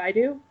problems like I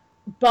do,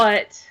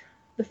 but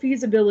the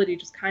feasibility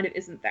just kind of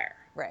isn't there.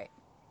 Right.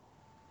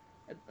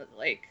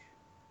 Like,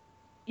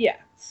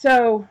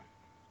 so,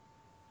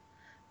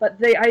 but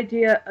the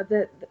idea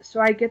that,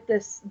 so I get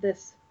this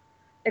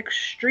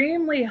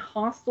extremely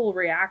hostile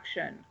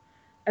reaction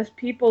as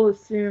people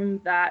assume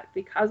that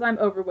because I'm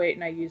overweight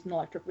and I use an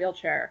electric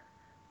wheelchair,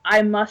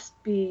 I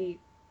must be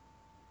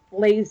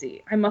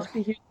lazy. I must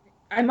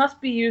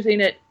be using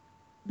it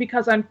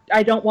because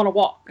I don't want to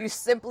walk. You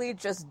simply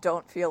just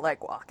don't feel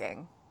like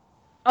walking.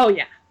 Oh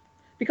yeah,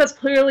 because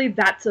clearly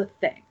that's a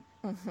thing.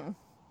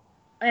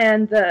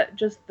 And the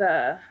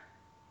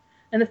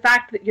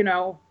fact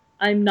that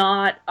I'm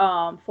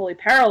not fully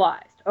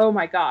paralyzed. Oh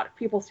my God, if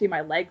people see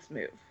my legs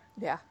move,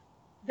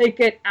 they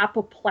get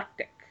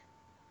apoplectic.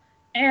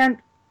 And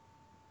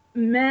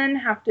men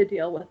have to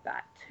deal with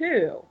that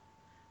too.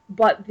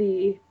 But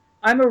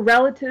I'm a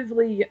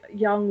relatively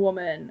young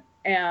woman,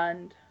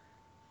 and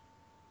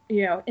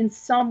in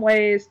some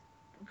ways,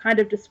 kind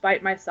of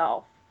despite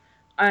myself,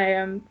 I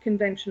am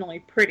conventionally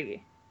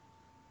pretty.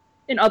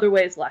 In other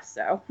ways, less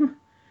so.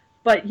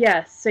 But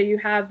yes, so you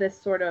have this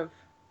sort of,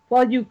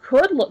 well, you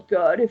could look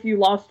good if you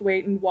lost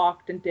weight and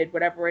walked and did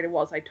whatever it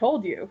was I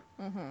told you.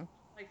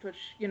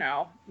 Which,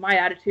 my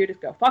attitude is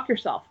go fuck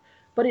yourself.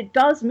 But it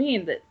does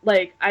mean that,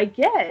 like, I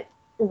get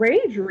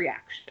rage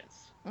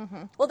reactions.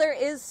 Well, there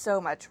is so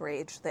much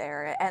rage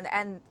there,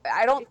 and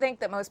I don't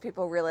think that most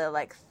people really,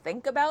 like,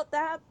 think about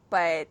that,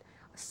 but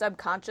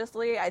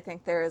subconsciously, I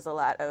think there is a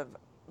lot of,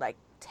 like,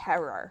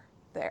 terror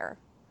there.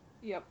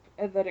 Yep,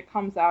 and that it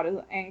comes out as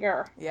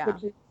anger. Yeah.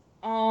 Which is,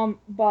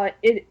 but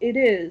it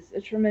is a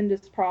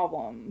tremendous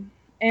problem.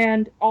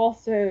 And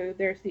also,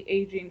 there's the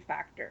aging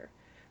factor,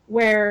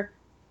 where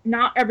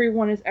not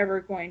everyone is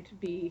ever going to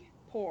be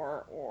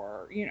poor,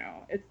 or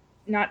it's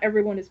not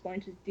everyone is going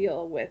to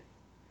deal with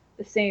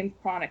the same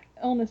chronic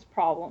illness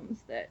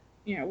problems that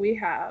we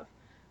have,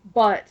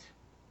 but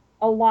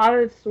a lot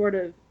of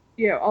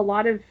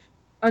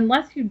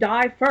unless you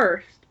die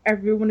first,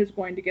 everyone is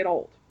going to get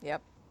old.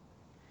 Yep.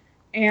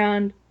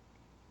 And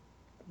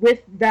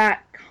with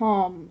that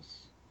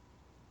comes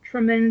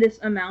tremendous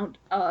amount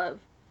of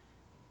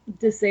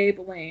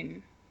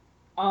disabling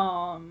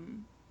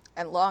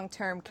and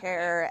long-term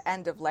care,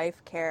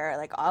 end-of-life care,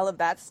 like all of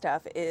that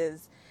stuff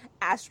is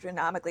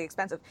astronomically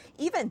expensive.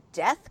 Even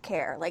death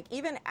care, like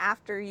even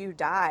after you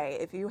die,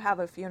 if you have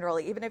a funeral,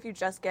 even if you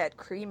just get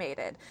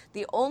cremated,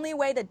 the only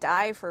way to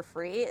die for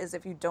free is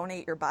if you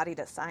donate your body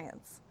to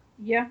science.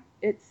 Yeah,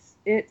 it's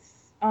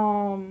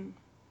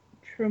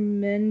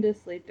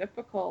tremendously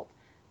difficult,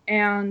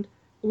 and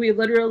we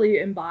literally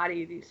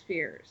embody these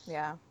fears.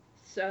 Yeah.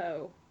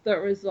 So the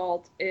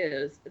result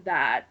is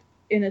that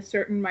in a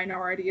certain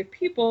minority of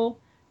people,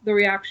 the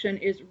reaction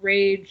is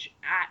rage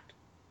at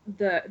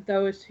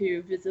those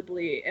who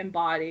visibly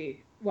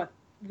embody what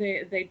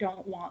they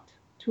don't want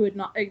to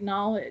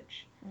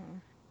acknowledge.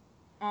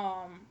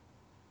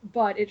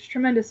 But it's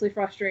tremendously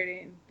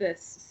frustrating.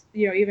 This,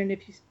 even if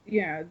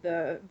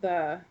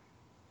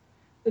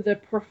the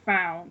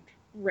profound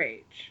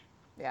rage.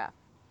 Yeah,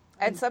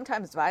 and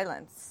sometimes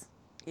violence,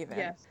 even.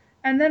 Yes,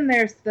 and then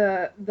there's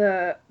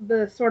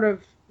the sort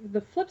of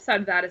the flip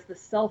side of that is the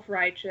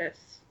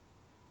self-righteous,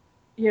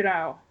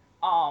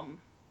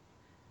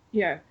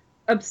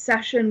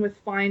 obsession with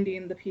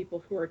finding the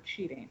people who are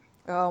cheating.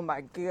 Oh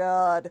my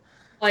God.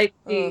 Like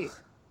the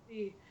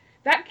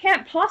that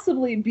can't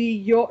possibly be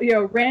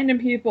your random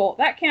people.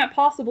 That can't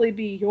possibly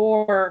be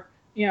your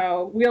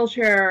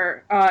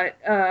wheelchair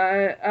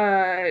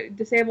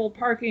disabled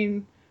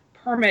parking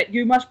permit.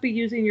 You must be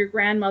using your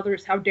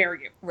grandmother's. How dare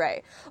you?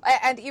 Right.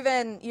 And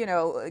even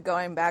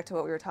going back to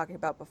what we were talking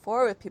about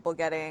before with people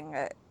getting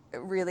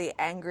really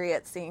angry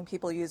at seeing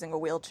people using a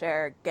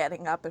wheelchair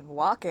getting up and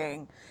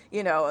walking,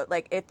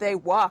 like if they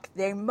walk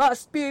they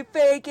must be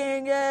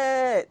faking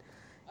it.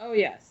 Oh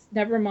yes,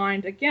 never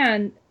mind.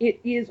 Again, it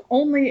is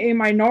only a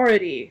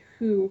minority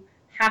who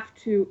have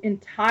to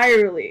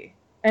entirely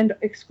and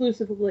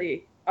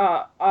exclusively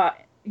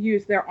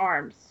use their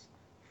arms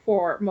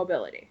for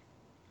mobility.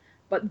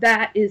 But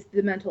that is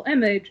the mental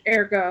image,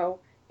 ergo,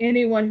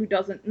 anyone who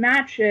doesn't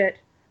match it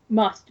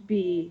must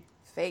be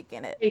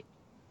faking it.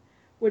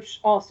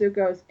 Which also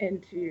goes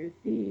into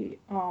the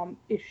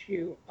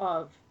issue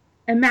of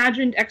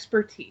imagined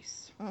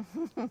expertise.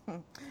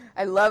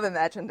 I love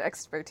imagined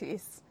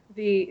expertise.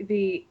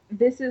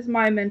 This is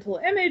my mental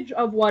image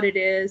of what it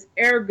is,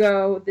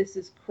 ergo this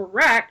is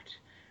correct,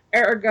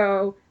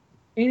 ergo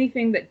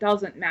anything that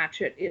doesn't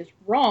match it is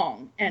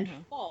wrong and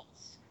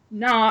false,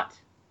 not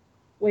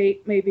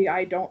wait, maybe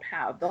I don't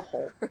have the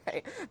whole.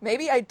 Right.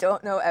 Maybe I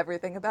don't know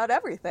everything about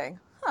everything.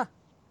 Huh.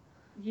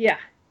 Yeah,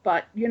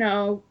 but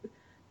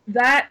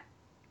that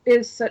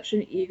is such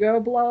an ego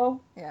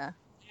blow. Yeah.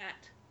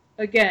 That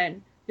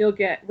again, you'll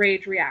get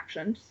rage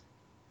reactions.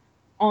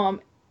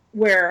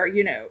 Where,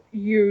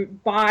 you,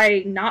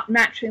 by not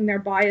matching their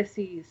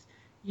biases,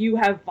 you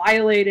have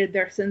violated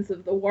their sense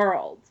of the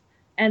world,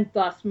 and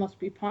thus must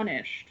be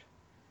punished.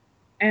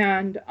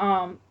 And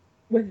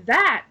with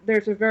that,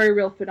 there's a very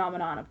real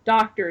phenomenon of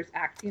doctors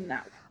acting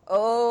that way.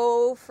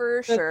 Oh,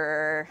 for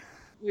sure.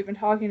 We've been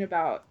talking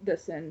about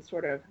this in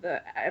sort of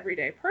the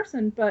everyday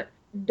person, but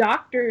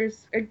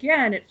doctors,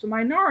 again, it's a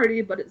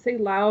minority, but it's a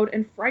loud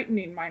and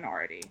frightening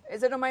minority.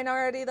 Is it a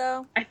minority,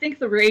 though? I think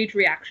the rage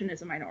reaction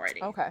is a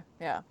minority. Okay,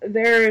 yeah.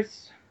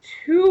 There's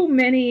too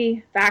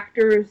many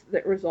factors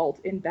that result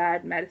in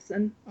bad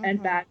medicine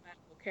and bad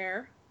medical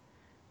care.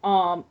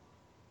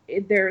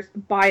 There's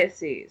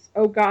biases.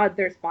 Oh, God,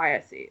 there's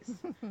biases.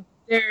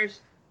 There's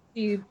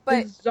the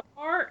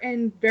bizarre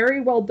and very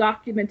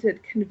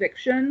well-documented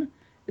conviction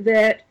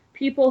that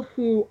people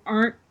who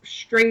aren't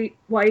straight,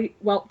 white,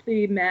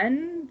 wealthy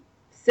men,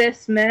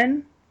 cis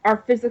men,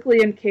 are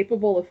physically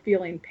incapable of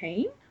feeling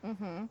pain.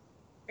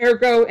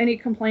 Ergo, any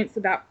complaints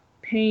about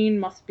pain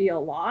must be a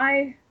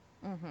lie.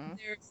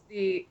 There's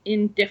the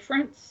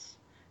indifference.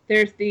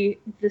 There's the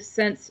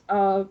sense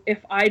of,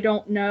 if I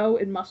don't know,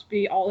 it must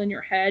be all in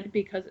your head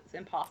because it's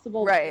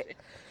impossible. Right.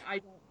 I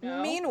don't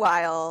know.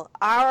 Meanwhile,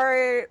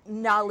 our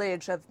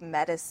knowledge of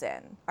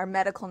medicine, our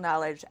medical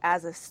knowledge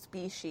as a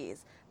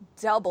species,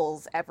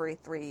 doubles every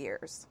 3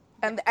 years,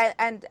 and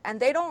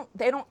they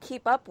don't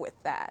keep up with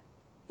that.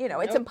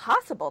 It's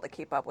impossible to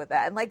keep up with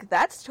that, and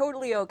that's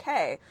totally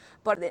okay.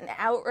 But an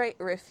outright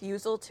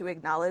refusal to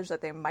acknowledge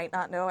that they might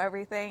not know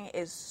everything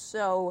is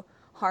so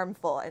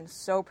harmful and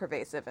so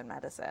pervasive in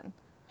medicine.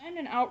 And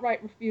an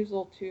outright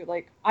refusal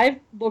to I've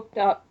looked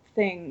up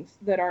things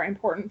that are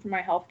important for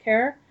my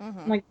healthcare,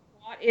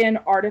 brought in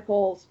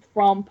articles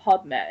from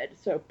PubMed,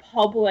 so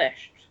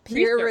published.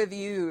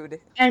 Peer-reviewed.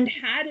 And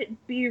had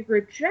it be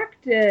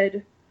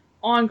rejected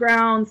on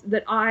grounds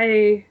that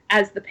I,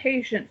 as the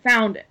patient,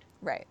 found it.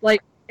 Right.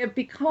 It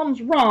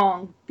becomes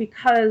wrong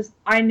because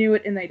I knew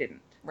it and they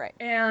didn't. Right.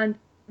 And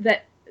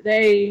that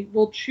they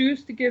will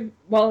choose to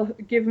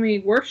give me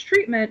worse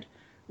treatment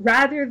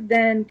rather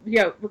than,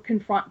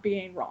 confront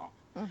being wrong.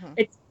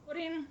 It's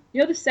putting,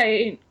 the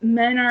saying,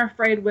 men are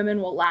afraid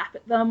women will laugh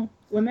at them.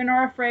 Women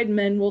are afraid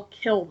men will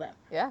kill them.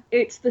 Yeah.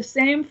 It's the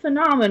same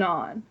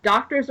phenomenon.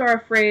 Doctors are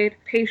afraid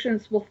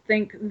patients will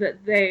think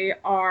that they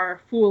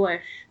are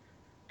foolish.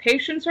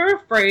 Patients are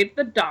afraid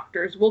the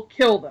doctors will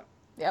kill them.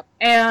 Yep.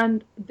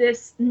 And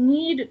this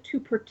need to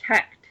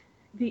protect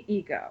the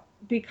ego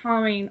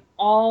becoming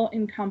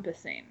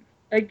all-encompassing.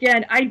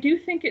 Again, I do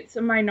think it's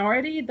a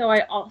minority, though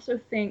I also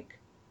think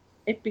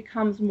it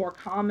becomes more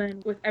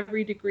common with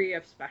every degree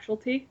of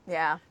specialty.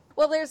 Yeah.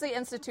 Well, there's the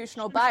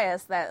institutional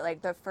bias that,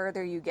 like, the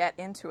further you get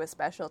into a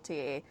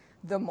specialty,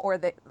 the more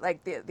that,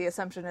 like, the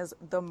assumption is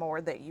the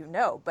more that you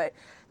know. But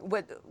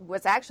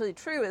what's actually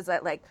true is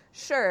that, like,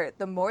 sure,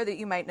 the more that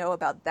you might know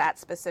about that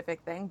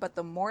specific thing, but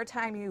the more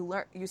time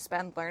you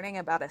spend learning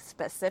about a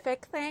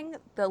specific thing,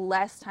 the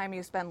less time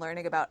you spend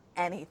learning about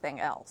anything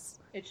else.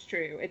 It's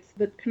true. It's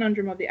the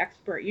conundrum of the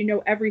expert. You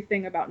know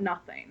everything about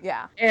nothing.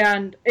 Yeah.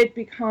 And it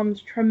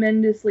becomes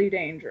tremendously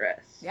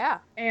dangerous. Yeah.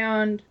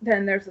 And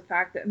then there's the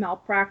fact that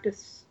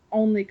malpractice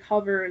only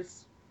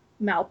covers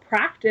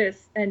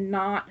malpractice and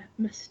not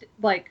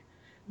like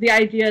the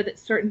idea that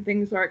certain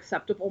things are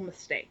acceptable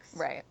mistakes.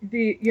 Right.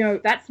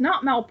 That's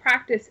not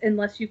malpractice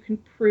unless you can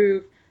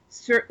prove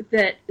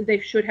that they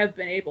should have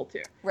been able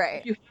to. Right.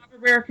 If you have a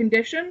rare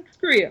condition,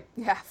 screw you.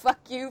 Yeah, fuck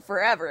you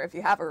forever if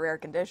you have a rare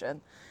condition.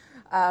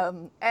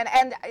 And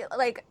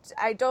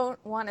I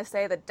don't want to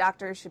say that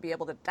doctors should be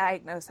able to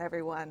diagnose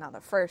everyone on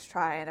the first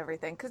try and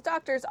everything, because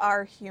doctors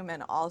are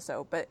human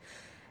also, but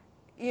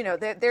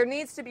there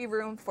needs to be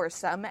room for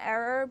some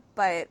error,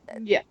 but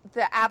yeah.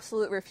 The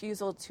absolute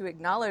refusal to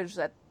acknowledge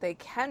that they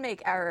can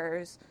make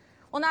errors,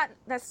 well, not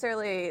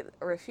necessarily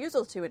a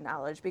refusal to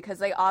acknowledge, because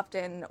they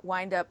often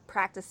wind up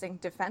practicing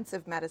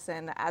defensive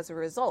medicine as a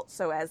result,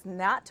 so as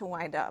not to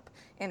wind up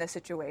in a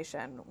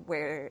situation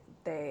where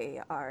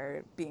they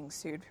are being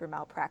sued for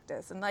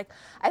malpractice. And I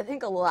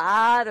think a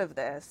lot of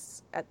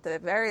this, at the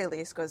very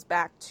least, goes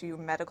back to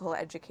medical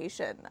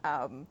education.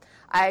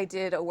 I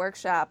did a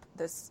workshop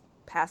this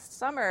past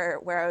summer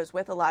where I was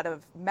with a lot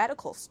of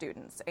medical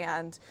students,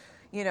 and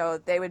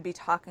they would be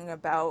talking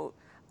about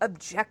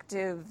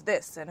objective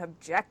this and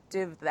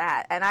objective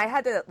that, and I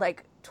had to,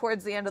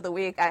 towards the end of the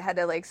week, I had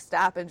to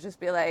stop and just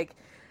be like,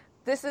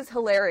 this is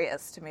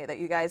hilarious to me that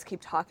you guys keep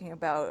talking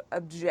about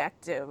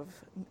objectively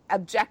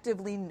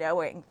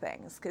knowing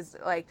things, because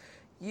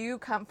you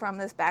come from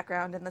this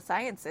background in the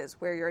sciences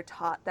where you're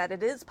taught that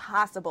it is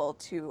possible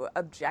to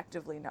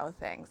objectively know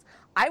things.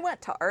 I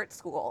went to art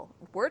school.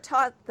 We're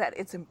taught that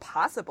it's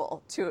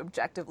impossible to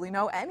objectively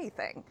know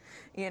anything,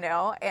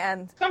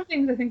 and some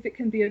things I think that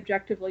can be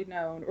objectively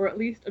known, or at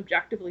least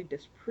objectively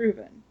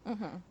disproven.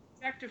 Mm-hmm.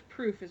 Objective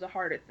proof is a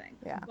harder thing.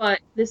 Yeah.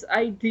 But this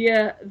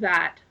idea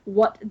that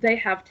what they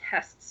have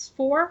tests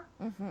for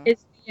mm-hmm.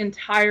 is the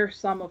entire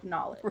sum of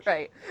knowledge.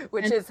 Right,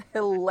 which is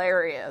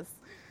hilarious.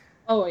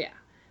 Oh, yeah.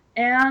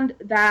 And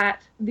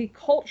that the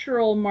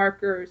cultural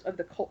markers of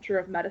the culture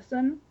of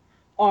medicine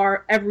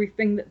are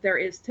everything that there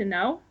is to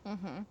know,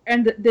 mm-hmm.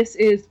 and that this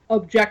is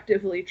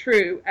objectively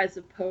true as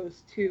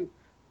opposed to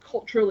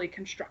culturally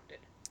constructed.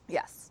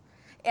 Yes.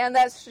 And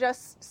that's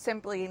just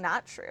simply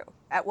not true.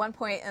 At one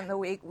point in the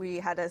week, we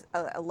had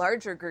a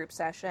larger group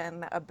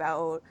session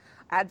about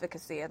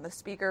advocacy, and the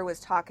speaker was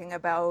talking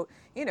about,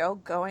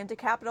 going to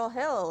Capitol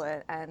Hill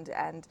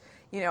and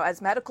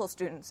as medical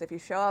students, if you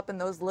show up in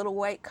those little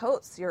white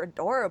coats, you're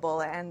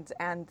adorable, and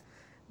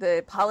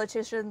the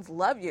politicians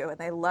love you, and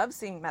they love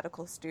seeing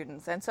medical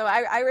students. And so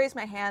I raised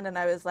my hand, and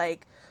I was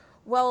like,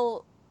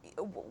 well,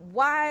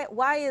 why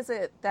is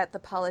it that the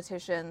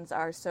politicians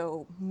are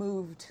so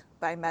moved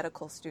by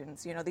medical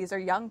students? These are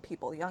young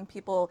people. Young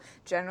people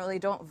generally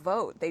don't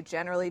vote. They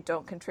generally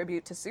don't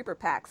contribute to super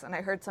PACs. And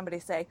I heard somebody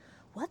say,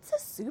 what's a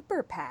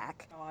super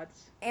PAC?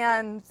 Gods.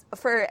 And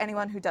for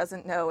anyone who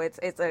doesn't know, it's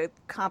a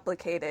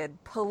complicated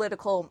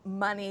political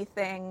money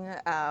thing.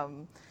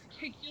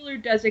 Particular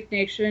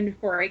designation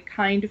for a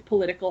kind of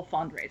political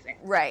fundraising.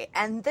 Right.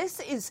 And this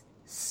is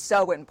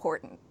so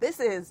important. This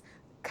is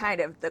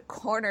kind of the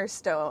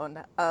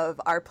cornerstone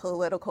of our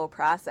political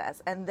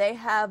process. And they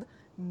have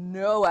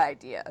no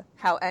idea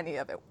how any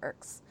of it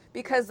works,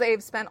 because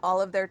they've spent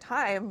all of their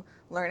time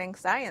learning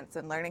science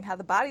and learning how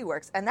the body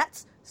works. And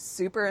that's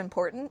super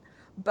important.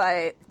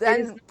 But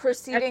then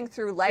proceeding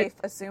through life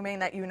assuming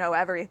that you know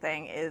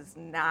everything is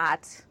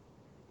not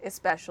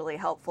especially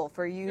helpful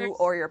for you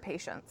or your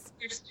patients.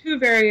 There's two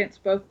variants,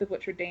 both of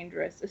which are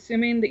dangerous.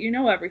 Assuming that you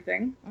know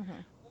everything,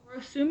 mm-hmm. or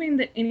assuming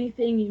that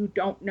anything you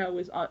don't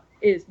know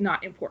is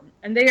not important.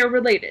 And they are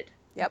related.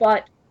 Yep.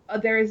 But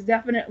there is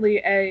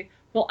definitely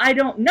well, I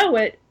don't know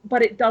it,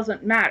 but it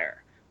doesn't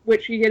matter,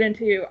 which you get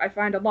into, I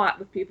find a lot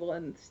with people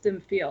in the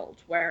STEM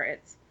field, where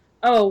it's,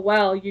 oh,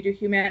 well, you do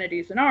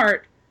humanities and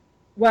art,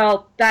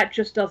 well, that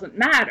just doesn't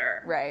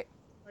matter. Right.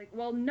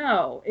 Well,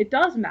 no, it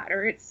does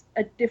matter. It's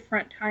a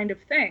different kind of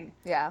thing.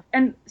 Yeah.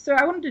 And so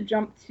I wanted to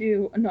jump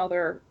to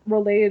another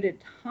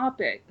related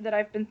topic that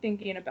I've been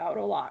thinking about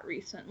a lot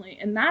recently,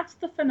 and that's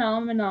the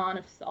phenomenon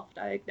of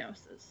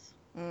self-diagnosis.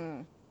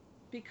 Mm.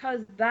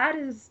 Because that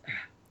is,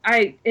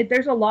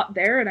 there's a lot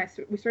there, and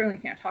we certainly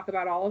can't talk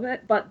about all of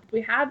it, but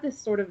we have this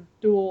sort of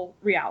dual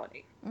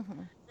reality.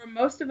 Mm-hmm. For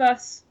most of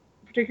us,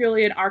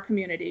 particularly in our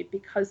community,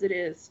 because it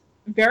is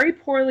very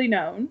poorly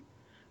known,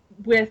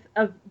 with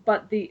a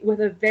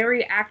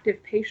very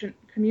active patient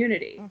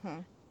community, mm-hmm.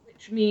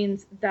 which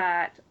means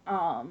that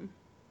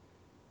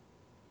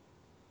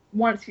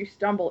once you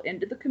stumble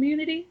into the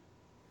community,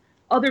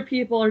 other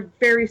people are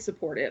very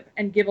supportive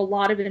and give a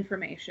lot of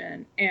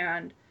information,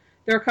 and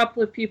there are a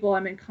couple of people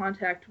I'm in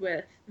contact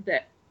with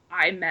that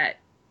I met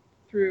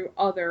through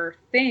other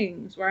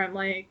things where I'm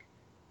like,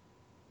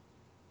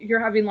 you're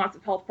having lots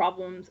of health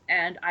problems,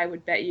 and I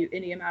would bet you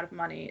any amount of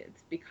money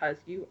it's because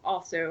you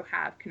also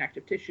have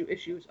connective tissue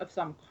issues of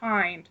some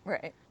kind.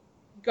 Right.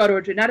 Go to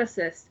a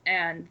geneticist,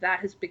 and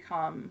that has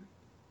become,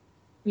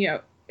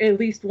 at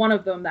least one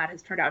of them that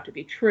has turned out to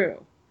be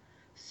true.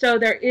 So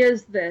there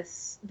is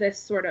this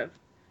sort of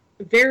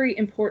very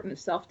important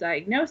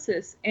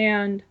self-diagnosis,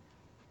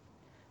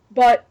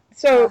 but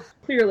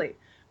clearly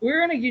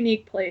we're in a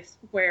unique place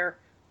where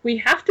we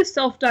have to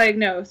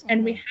self-diagnose,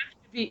 and we have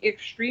to be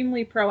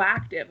extremely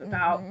proactive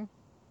about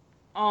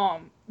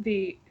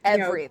the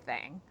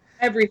everything.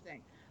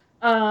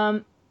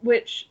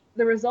 Which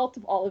the result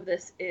of all of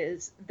this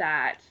is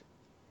that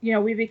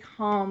we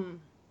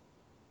become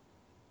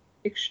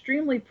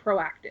extremely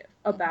proactive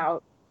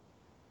about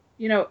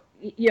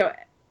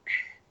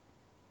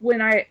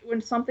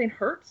when something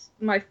hurts,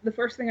 the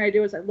first thing I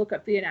do is I look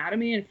up the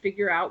anatomy and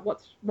figure out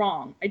what's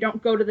wrong. I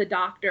don't go to the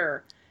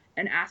doctor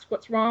and ask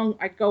what's wrong.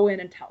 I go in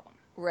and tell them.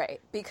 Right,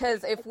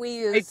 because if we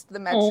used the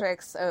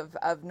metrics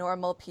of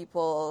normal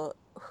people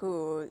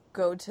who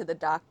go to the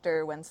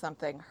doctor when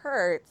something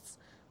hurts,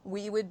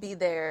 we would be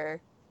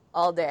there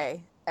all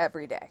day,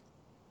 every day.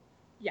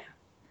 Yeah.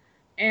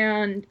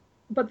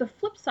 But the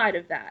flip side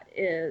of that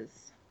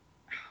is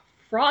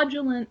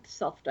fraudulent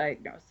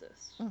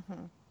self-diagnosis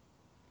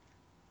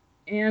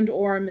and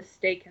or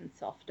mistaken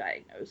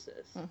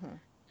self-diagnosis. And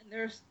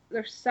there's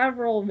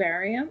several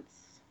variants.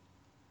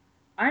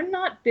 I'm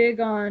not big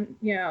on,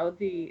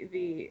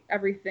 the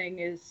everything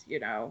is,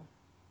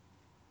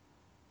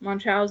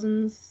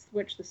 Munchausen's,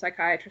 which the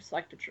psychiatrists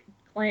like to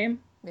claim.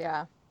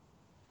 Yeah.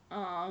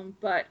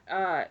 But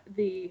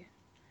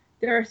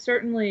there are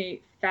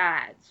certainly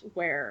fads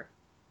where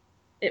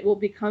it will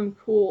become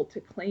cool to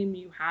claim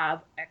you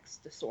have X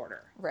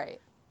disorder. Right.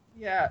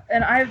 Yeah,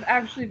 and I've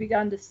actually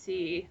begun to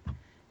see,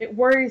 it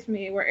worries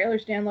me where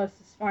Ehlers-Danlos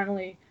is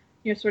finally,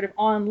 sort of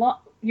online,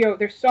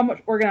 there's so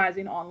much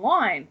organizing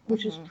online,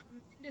 which is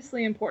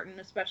tremendously important,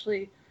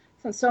 especially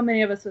since so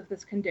many of us with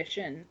this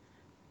condition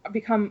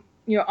become,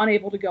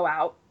 unable to go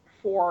out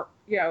for,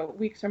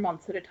 weeks or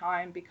months at a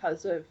time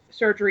because of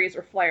surgeries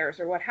or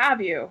flares or what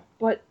have you.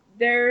 But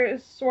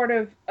there's sort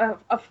of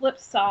a flip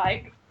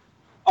side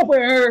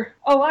where,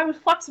 I was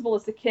flexible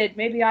as a kid.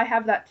 Maybe I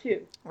have that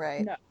too.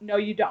 Right. No,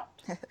 you don't.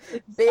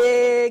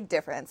 Big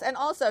difference. And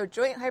also,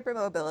 joint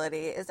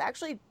hypermobility is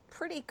actually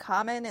pretty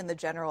common in the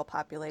general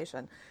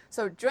population.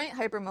 So joint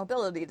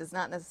hypermobility does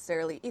not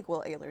necessarily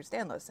equal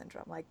Ehlers-Danlos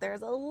syndrome. Like,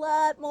 there's a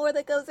lot more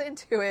that goes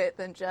into it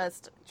than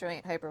just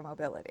joint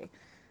hypermobility.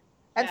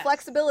 And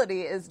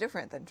flexibility is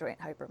different than joint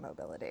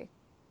hypermobility.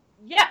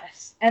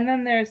 Yes. And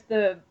then there's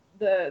the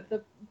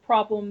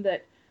problem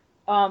that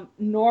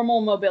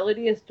normal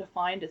mobility is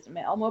defined as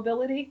male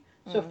mobility.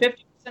 So 50%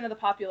 of the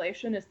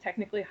population is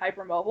technically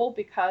hypermobile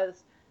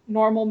because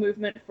normal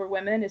movement for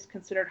women is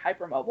considered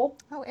hypermobile.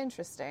 Oh,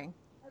 interesting.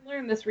 I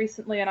learned this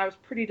recently and I was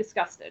pretty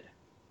disgusted.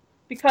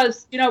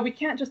 Because, we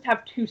can't just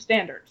have two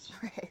standards.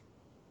 Right.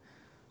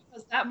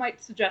 Because that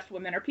might suggest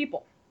women are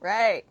people.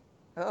 Right.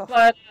 Oh.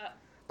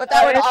 But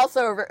that would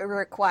also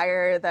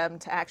require them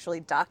to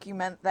actually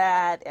document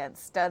that and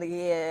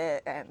study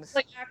it and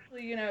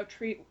actually,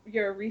 treat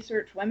your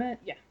research women.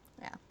 Yeah.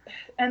 Yeah.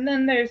 And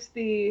then there's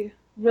the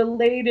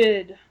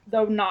related,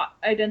 though not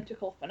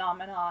identical,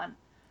 phenomenon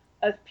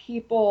of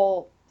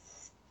people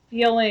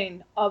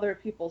stealing other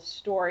people's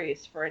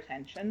stories for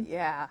attention.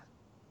 Yeah.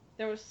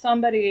 There was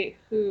somebody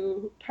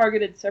who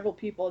targeted several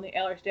people in the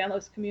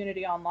Ehlers-Danlos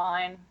community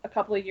online a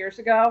couple of years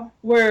ago,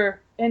 where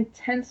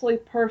intensely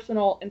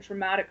personal and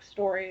traumatic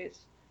stories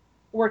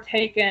were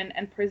taken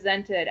and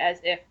presented as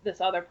if this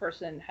other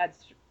person had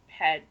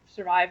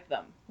survived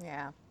them.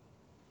 Yeah.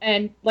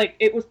 And,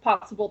 it was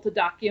possible to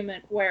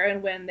document where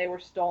and when they were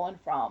stolen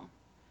from.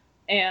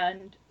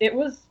 And it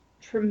was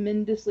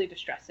tremendously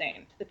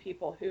distressing to the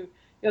people who,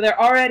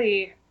 they're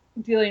already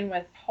dealing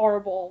with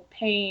horrible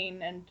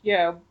pain and,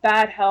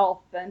 bad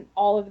health and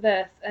all of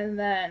this. And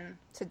then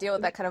to deal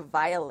with that kind of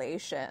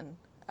violation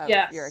of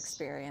your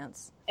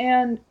experience.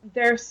 And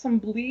there's some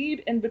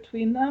bleed in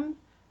between them.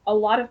 A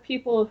lot of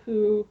people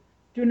who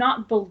do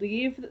not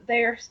believe that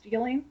they are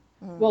stealing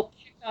will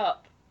pick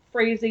up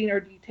phrasing or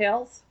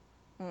details,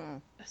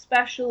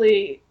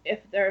 especially if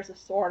there's a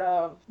sort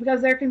of,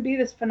 because there can be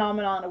this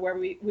phenomenon where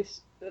we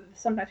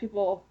sometimes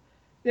people,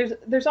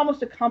 there's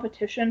almost a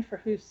competition for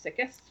who's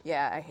sickest.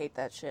 Yeah, I hate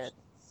that shit.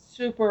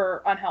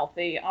 Super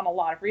unhealthy on a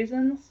lot of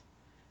reasons.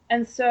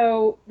 And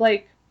so,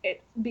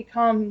 it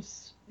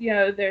becomes,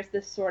 there's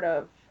this sort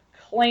of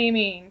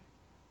claiming,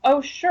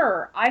 oh,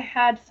 sure, I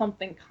had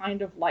something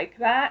kind of like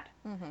that.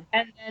 And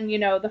then,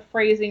 the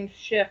phrasing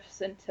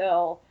shifts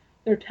until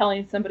they're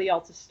telling somebody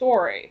else's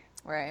story.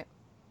 Right.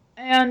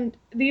 And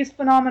these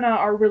phenomena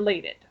are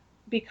related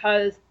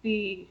because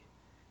the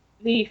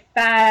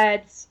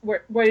fads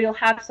where you'll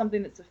have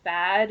something that's a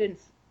fad and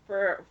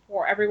for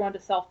everyone to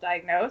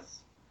self-diagnose,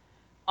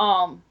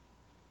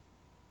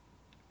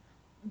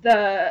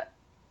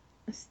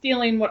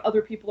 stealing what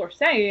other people are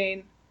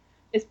saying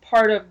is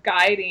part of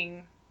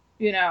guiding,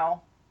 you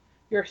know,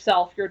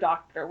 yourself, your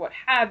doctor, what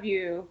have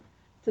you,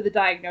 to the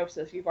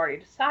diagnosis you've already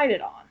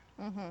decided on.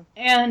 Mm-hmm.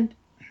 And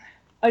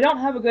I don't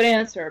have a good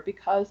answer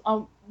because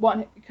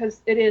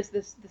because it is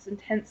this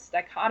intense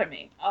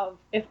dichotomy of,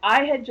 if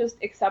I had just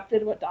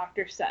accepted what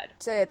doctors said.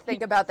 To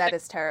think about that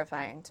is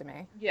terrifying to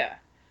me. Yeah.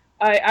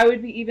 I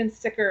would be even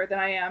sicker than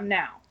I am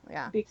now.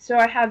 Yeah. So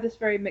I have this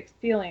very mixed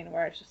feeling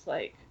where it's just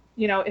like,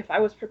 you know, if I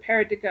was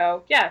prepared to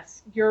go,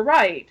 yes, you're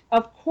right.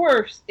 Of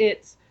course,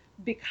 it's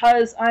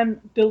because I'm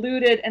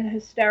deluded and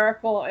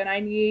hysterical and I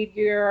need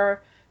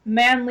your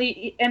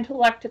manly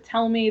intellect to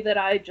tell me that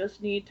I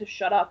just need to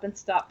shut up and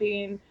stop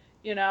being,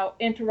 you know,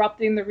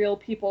 interrupting the real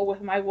people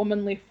with my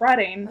womanly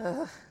fretting.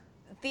 Ugh.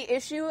 The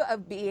issue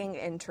of being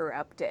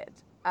interrupted.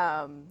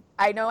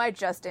 I know I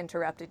just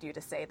interrupted you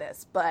to say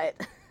this,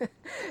 but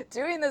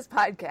doing this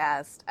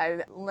podcast,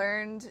 I've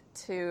learned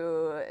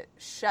to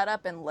shut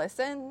up and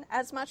listen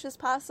as much as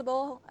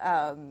possible.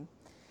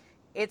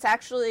 It's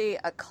actually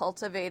a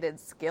cultivated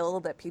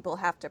skill that people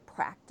have to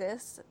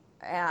practice,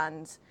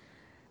 and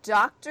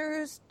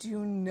doctors do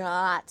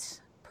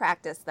not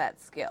practice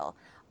that skill.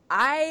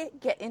 I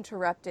get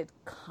interrupted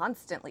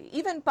constantly,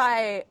 even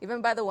by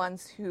the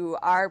ones who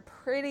are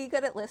pretty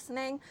good at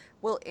listening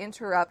will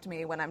interrupt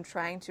me when I'm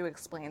trying to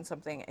explain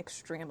something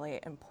extremely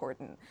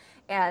important.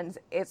 And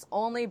it's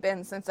only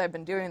been since I've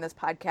been doing this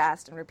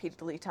podcast and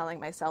repeatedly telling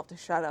myself to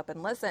shut up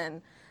and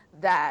listen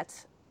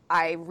that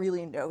I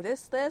really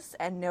notice this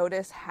and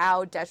notice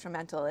how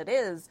detrimental it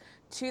is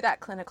to that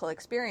clinical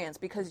experience,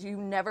 because you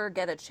never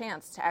get a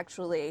chance to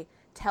actually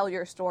tell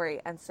your story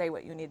and say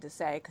what you need to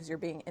say because you're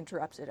being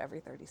interrupted every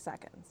 30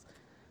 seconds.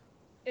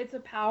 It's a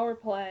power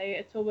play.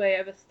 It's a way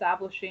of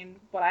establishing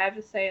what I have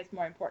to say is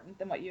more important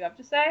than what you have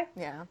to say.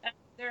 Yeah. And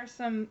there's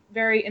some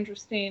very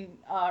interesting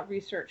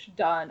research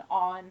done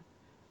on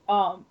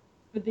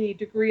the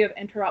degree of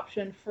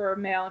interruption for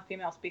male and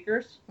female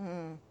speakers,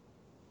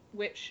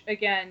 which,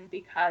 again,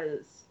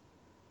 because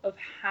of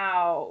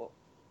how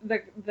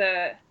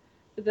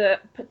the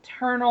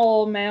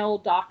paternal male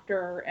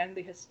doctor and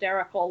the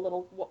hysterical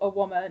little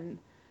woman,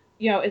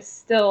 you know, is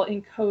still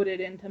encoded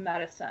into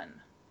medicine,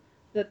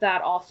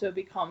 that also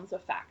becomes a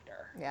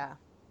factor. Yeah.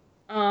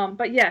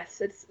 But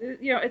yes, it's,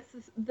 you know, it's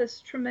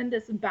this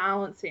tremendous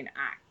balancing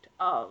act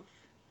of,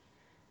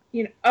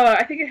 you know,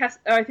 I think it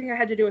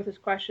had to do with this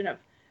question of,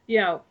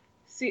 you know,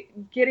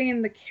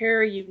 getting the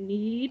care you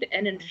need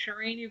and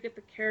ensuring you get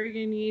the care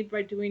you need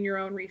by doing your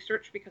own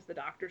research because the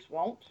doctors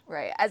won't.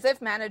 Right. As if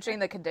managing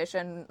the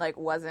condition like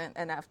wasn't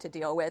enough to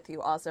deal with,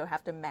 you also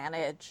have to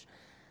manage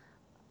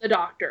the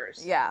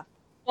doctors. Yeah.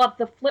 But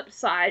the flip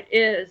side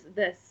is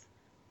this,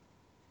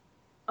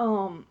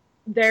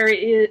 there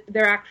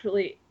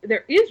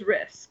is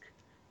risk,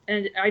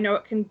 and I know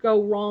it can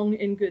go wrong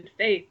in good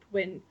faith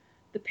when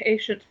the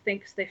patient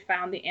thinks they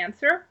found the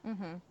answer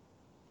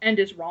and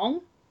is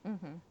wrong.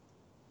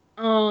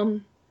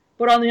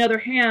 But on the other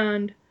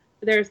hand,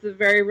 there's the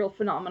very real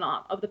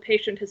phenomenon of the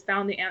patient has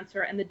found the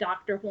answer and the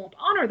doctor won't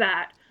honor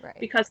that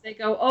because they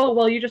go, oh,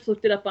 well, you just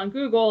looked it up on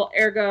Google,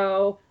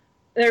 ergo,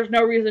 there's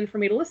no reason for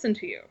me to listen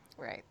to you.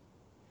 Right.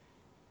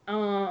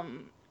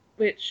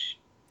 Which...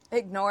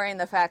 ignoring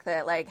the fact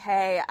that, like,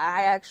 hey,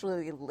 I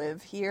actually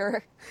live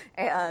here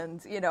and,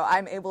 you know,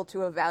 I'm able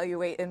to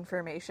evaluate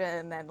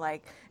information, and,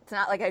 like, it's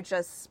not like I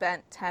just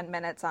spent 10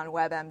 minutes on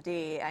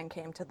WebMD and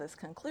came to this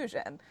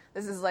conclusion.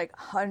 This is, like,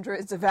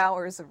 hundreds of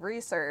hours of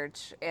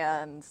research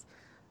and,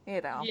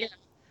 you know. Yeah.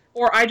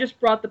 Or I just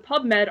brought the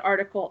PubMed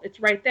article. It's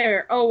right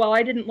there. Oh, well,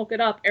 I didn't look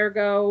it up,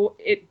 ergo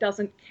it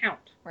doesn't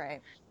count.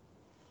 Right.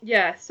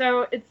 Yeah,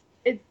 so it's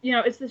you know,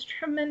 it's this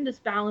tremendous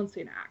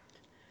balancing act.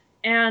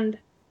 And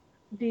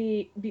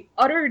the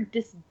utter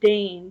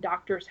disdain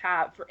doctors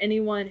have for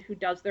anyone who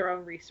does their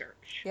own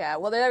research. Yeah,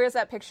 well, there was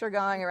that picture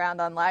going around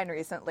online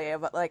recently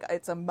of, like,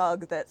 it's a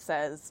mug that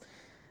says,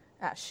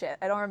 I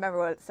don't remember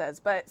what it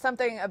says, but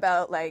something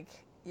about, like,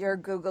 your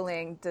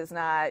Googling does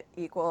not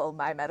equal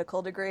my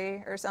medical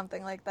degree or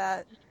something like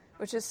that,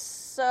 which is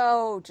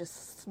so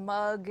just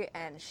smug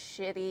and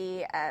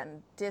shitty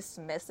and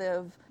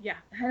dismissive. Yeah,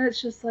 and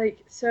it's just like,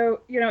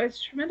 so, you know,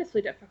 it's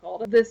tremendously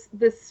difficult. This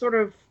sort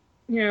of,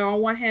 you know, on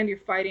one hand, you're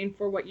fighting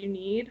for what you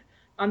need.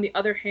 On the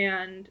other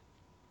hand,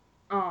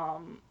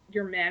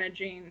 you're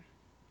managing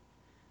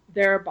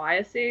their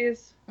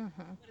biases. But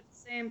at the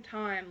same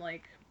time,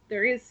 like,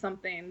 there is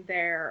something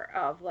there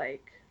of,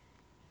 like,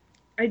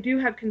 I do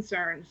have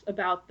concerns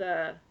about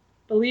the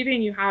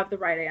believing you have the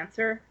right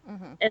answer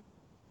and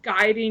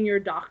guiding your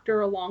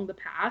doctor along the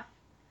path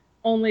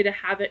only to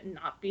have it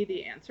not be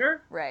the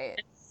answer. Right.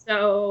 And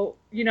so,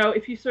 you know,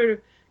 if you sort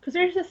of, because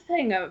there's this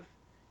thing of,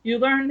 you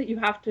learn that you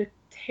have to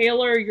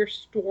tailor your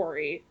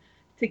story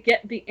to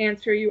get the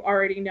answer you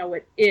already know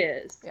it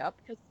is. Yep.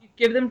 Because you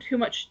give them too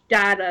much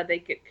data, they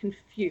get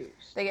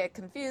confused. They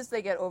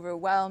get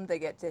overwhelmed, they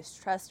get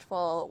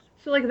distrustful.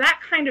 So, like, that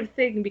kind of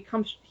thing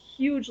becomes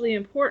hugely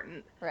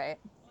important. Right.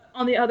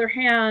 On the other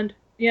hand,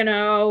 you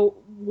know,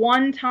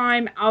 one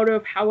time out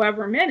of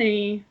however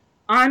many,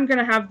 I'm going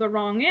to have the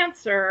wrong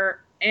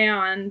answer,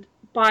 and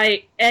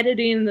by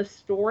editing the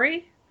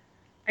story,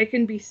 I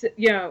can be,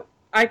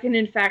 I can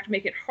in fact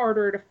make it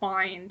harder to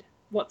find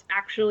what's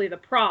actually the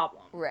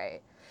problem.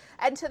 Right.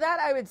 And to that,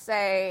 I would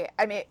say,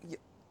 I mean,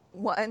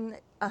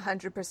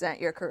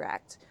 100% you're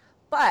correct.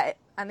 But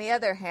on the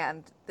other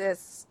hand,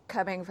 this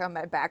coming from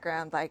my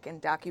background, like in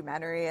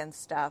documentary and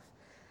stuff,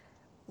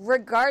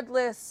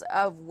 regardless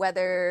of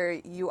whether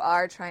you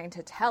are trying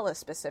to tell a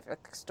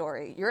specific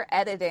story, you're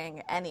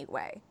editing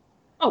anyway.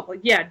 Oh, well,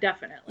 yeah,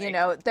 definitely. You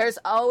know, there's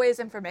always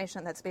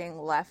information that's being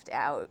left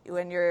out.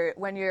 When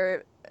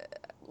you're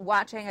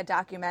watching a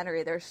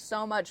documentary, there's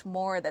so much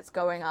more that's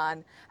going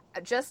on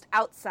just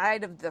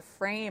outside of the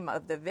frame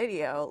of the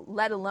video,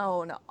 let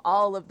alone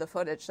all of the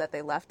footage that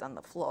they left on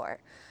the floor.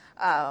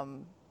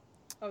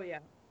 Oh yeah,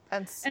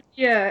 and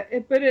yeah,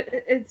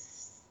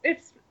 it's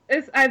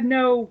I have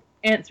no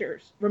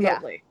answers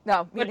remotely. Yeah.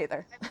 No, me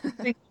neither. I'm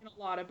thinking a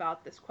lot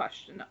about this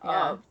question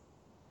of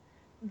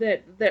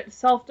that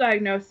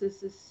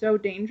self-diagnosis is so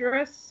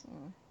dangerous,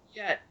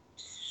 yet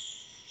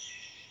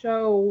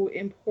so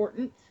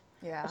important.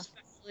 Yeah.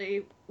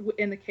 Especially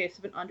in the case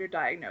of an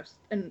underdiagnosed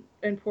and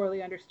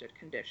poorly understood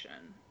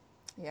condition.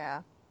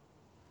 Yeah.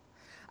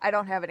 I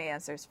don't have any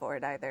answers for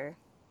it either.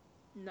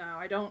 No,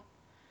 I don't.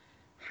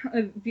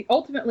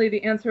 Ultimately,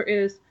 the answer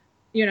is,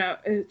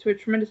 to a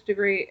tremendous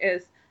degree,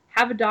 is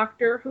have a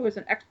doctor who is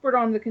an expert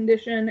on the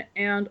condition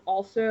and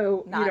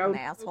also, not an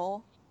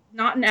asshole.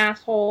 Not an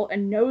asshole,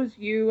 and knows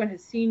you and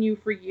has seen you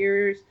for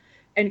years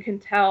and can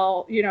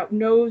tell,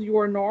 knows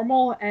you're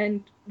normal,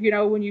 and,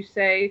 when you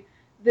say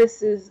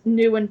this is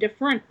new and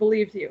different,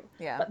 believes you.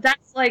 Yeah. But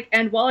that's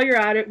and while you're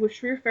at it, wish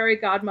for your fairy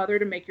godmother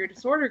to make your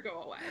disorder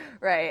go away.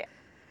 Right.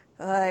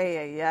 Ay,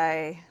 ay,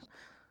 ay.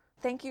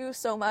 Thank you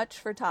so much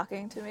for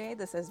talking to me.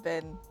 This has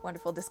been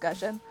wonderful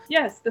discussion.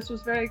 Yes, this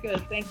was very good.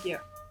 Thank you.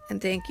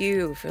 And thank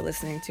you for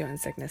listening to In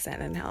Sickness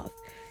and in Health.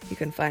 You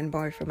can find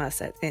more from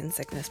us at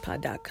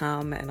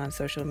insicknesspod.com and on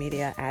social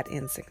media at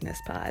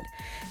insicknesspod.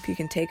 If you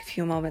can take a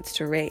few moments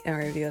to rate and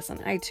review us on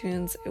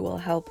iTunes, it will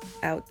help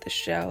out the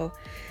show.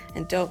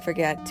 And don't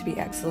forget to be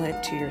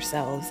excellent to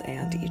yourselves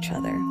and each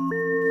other.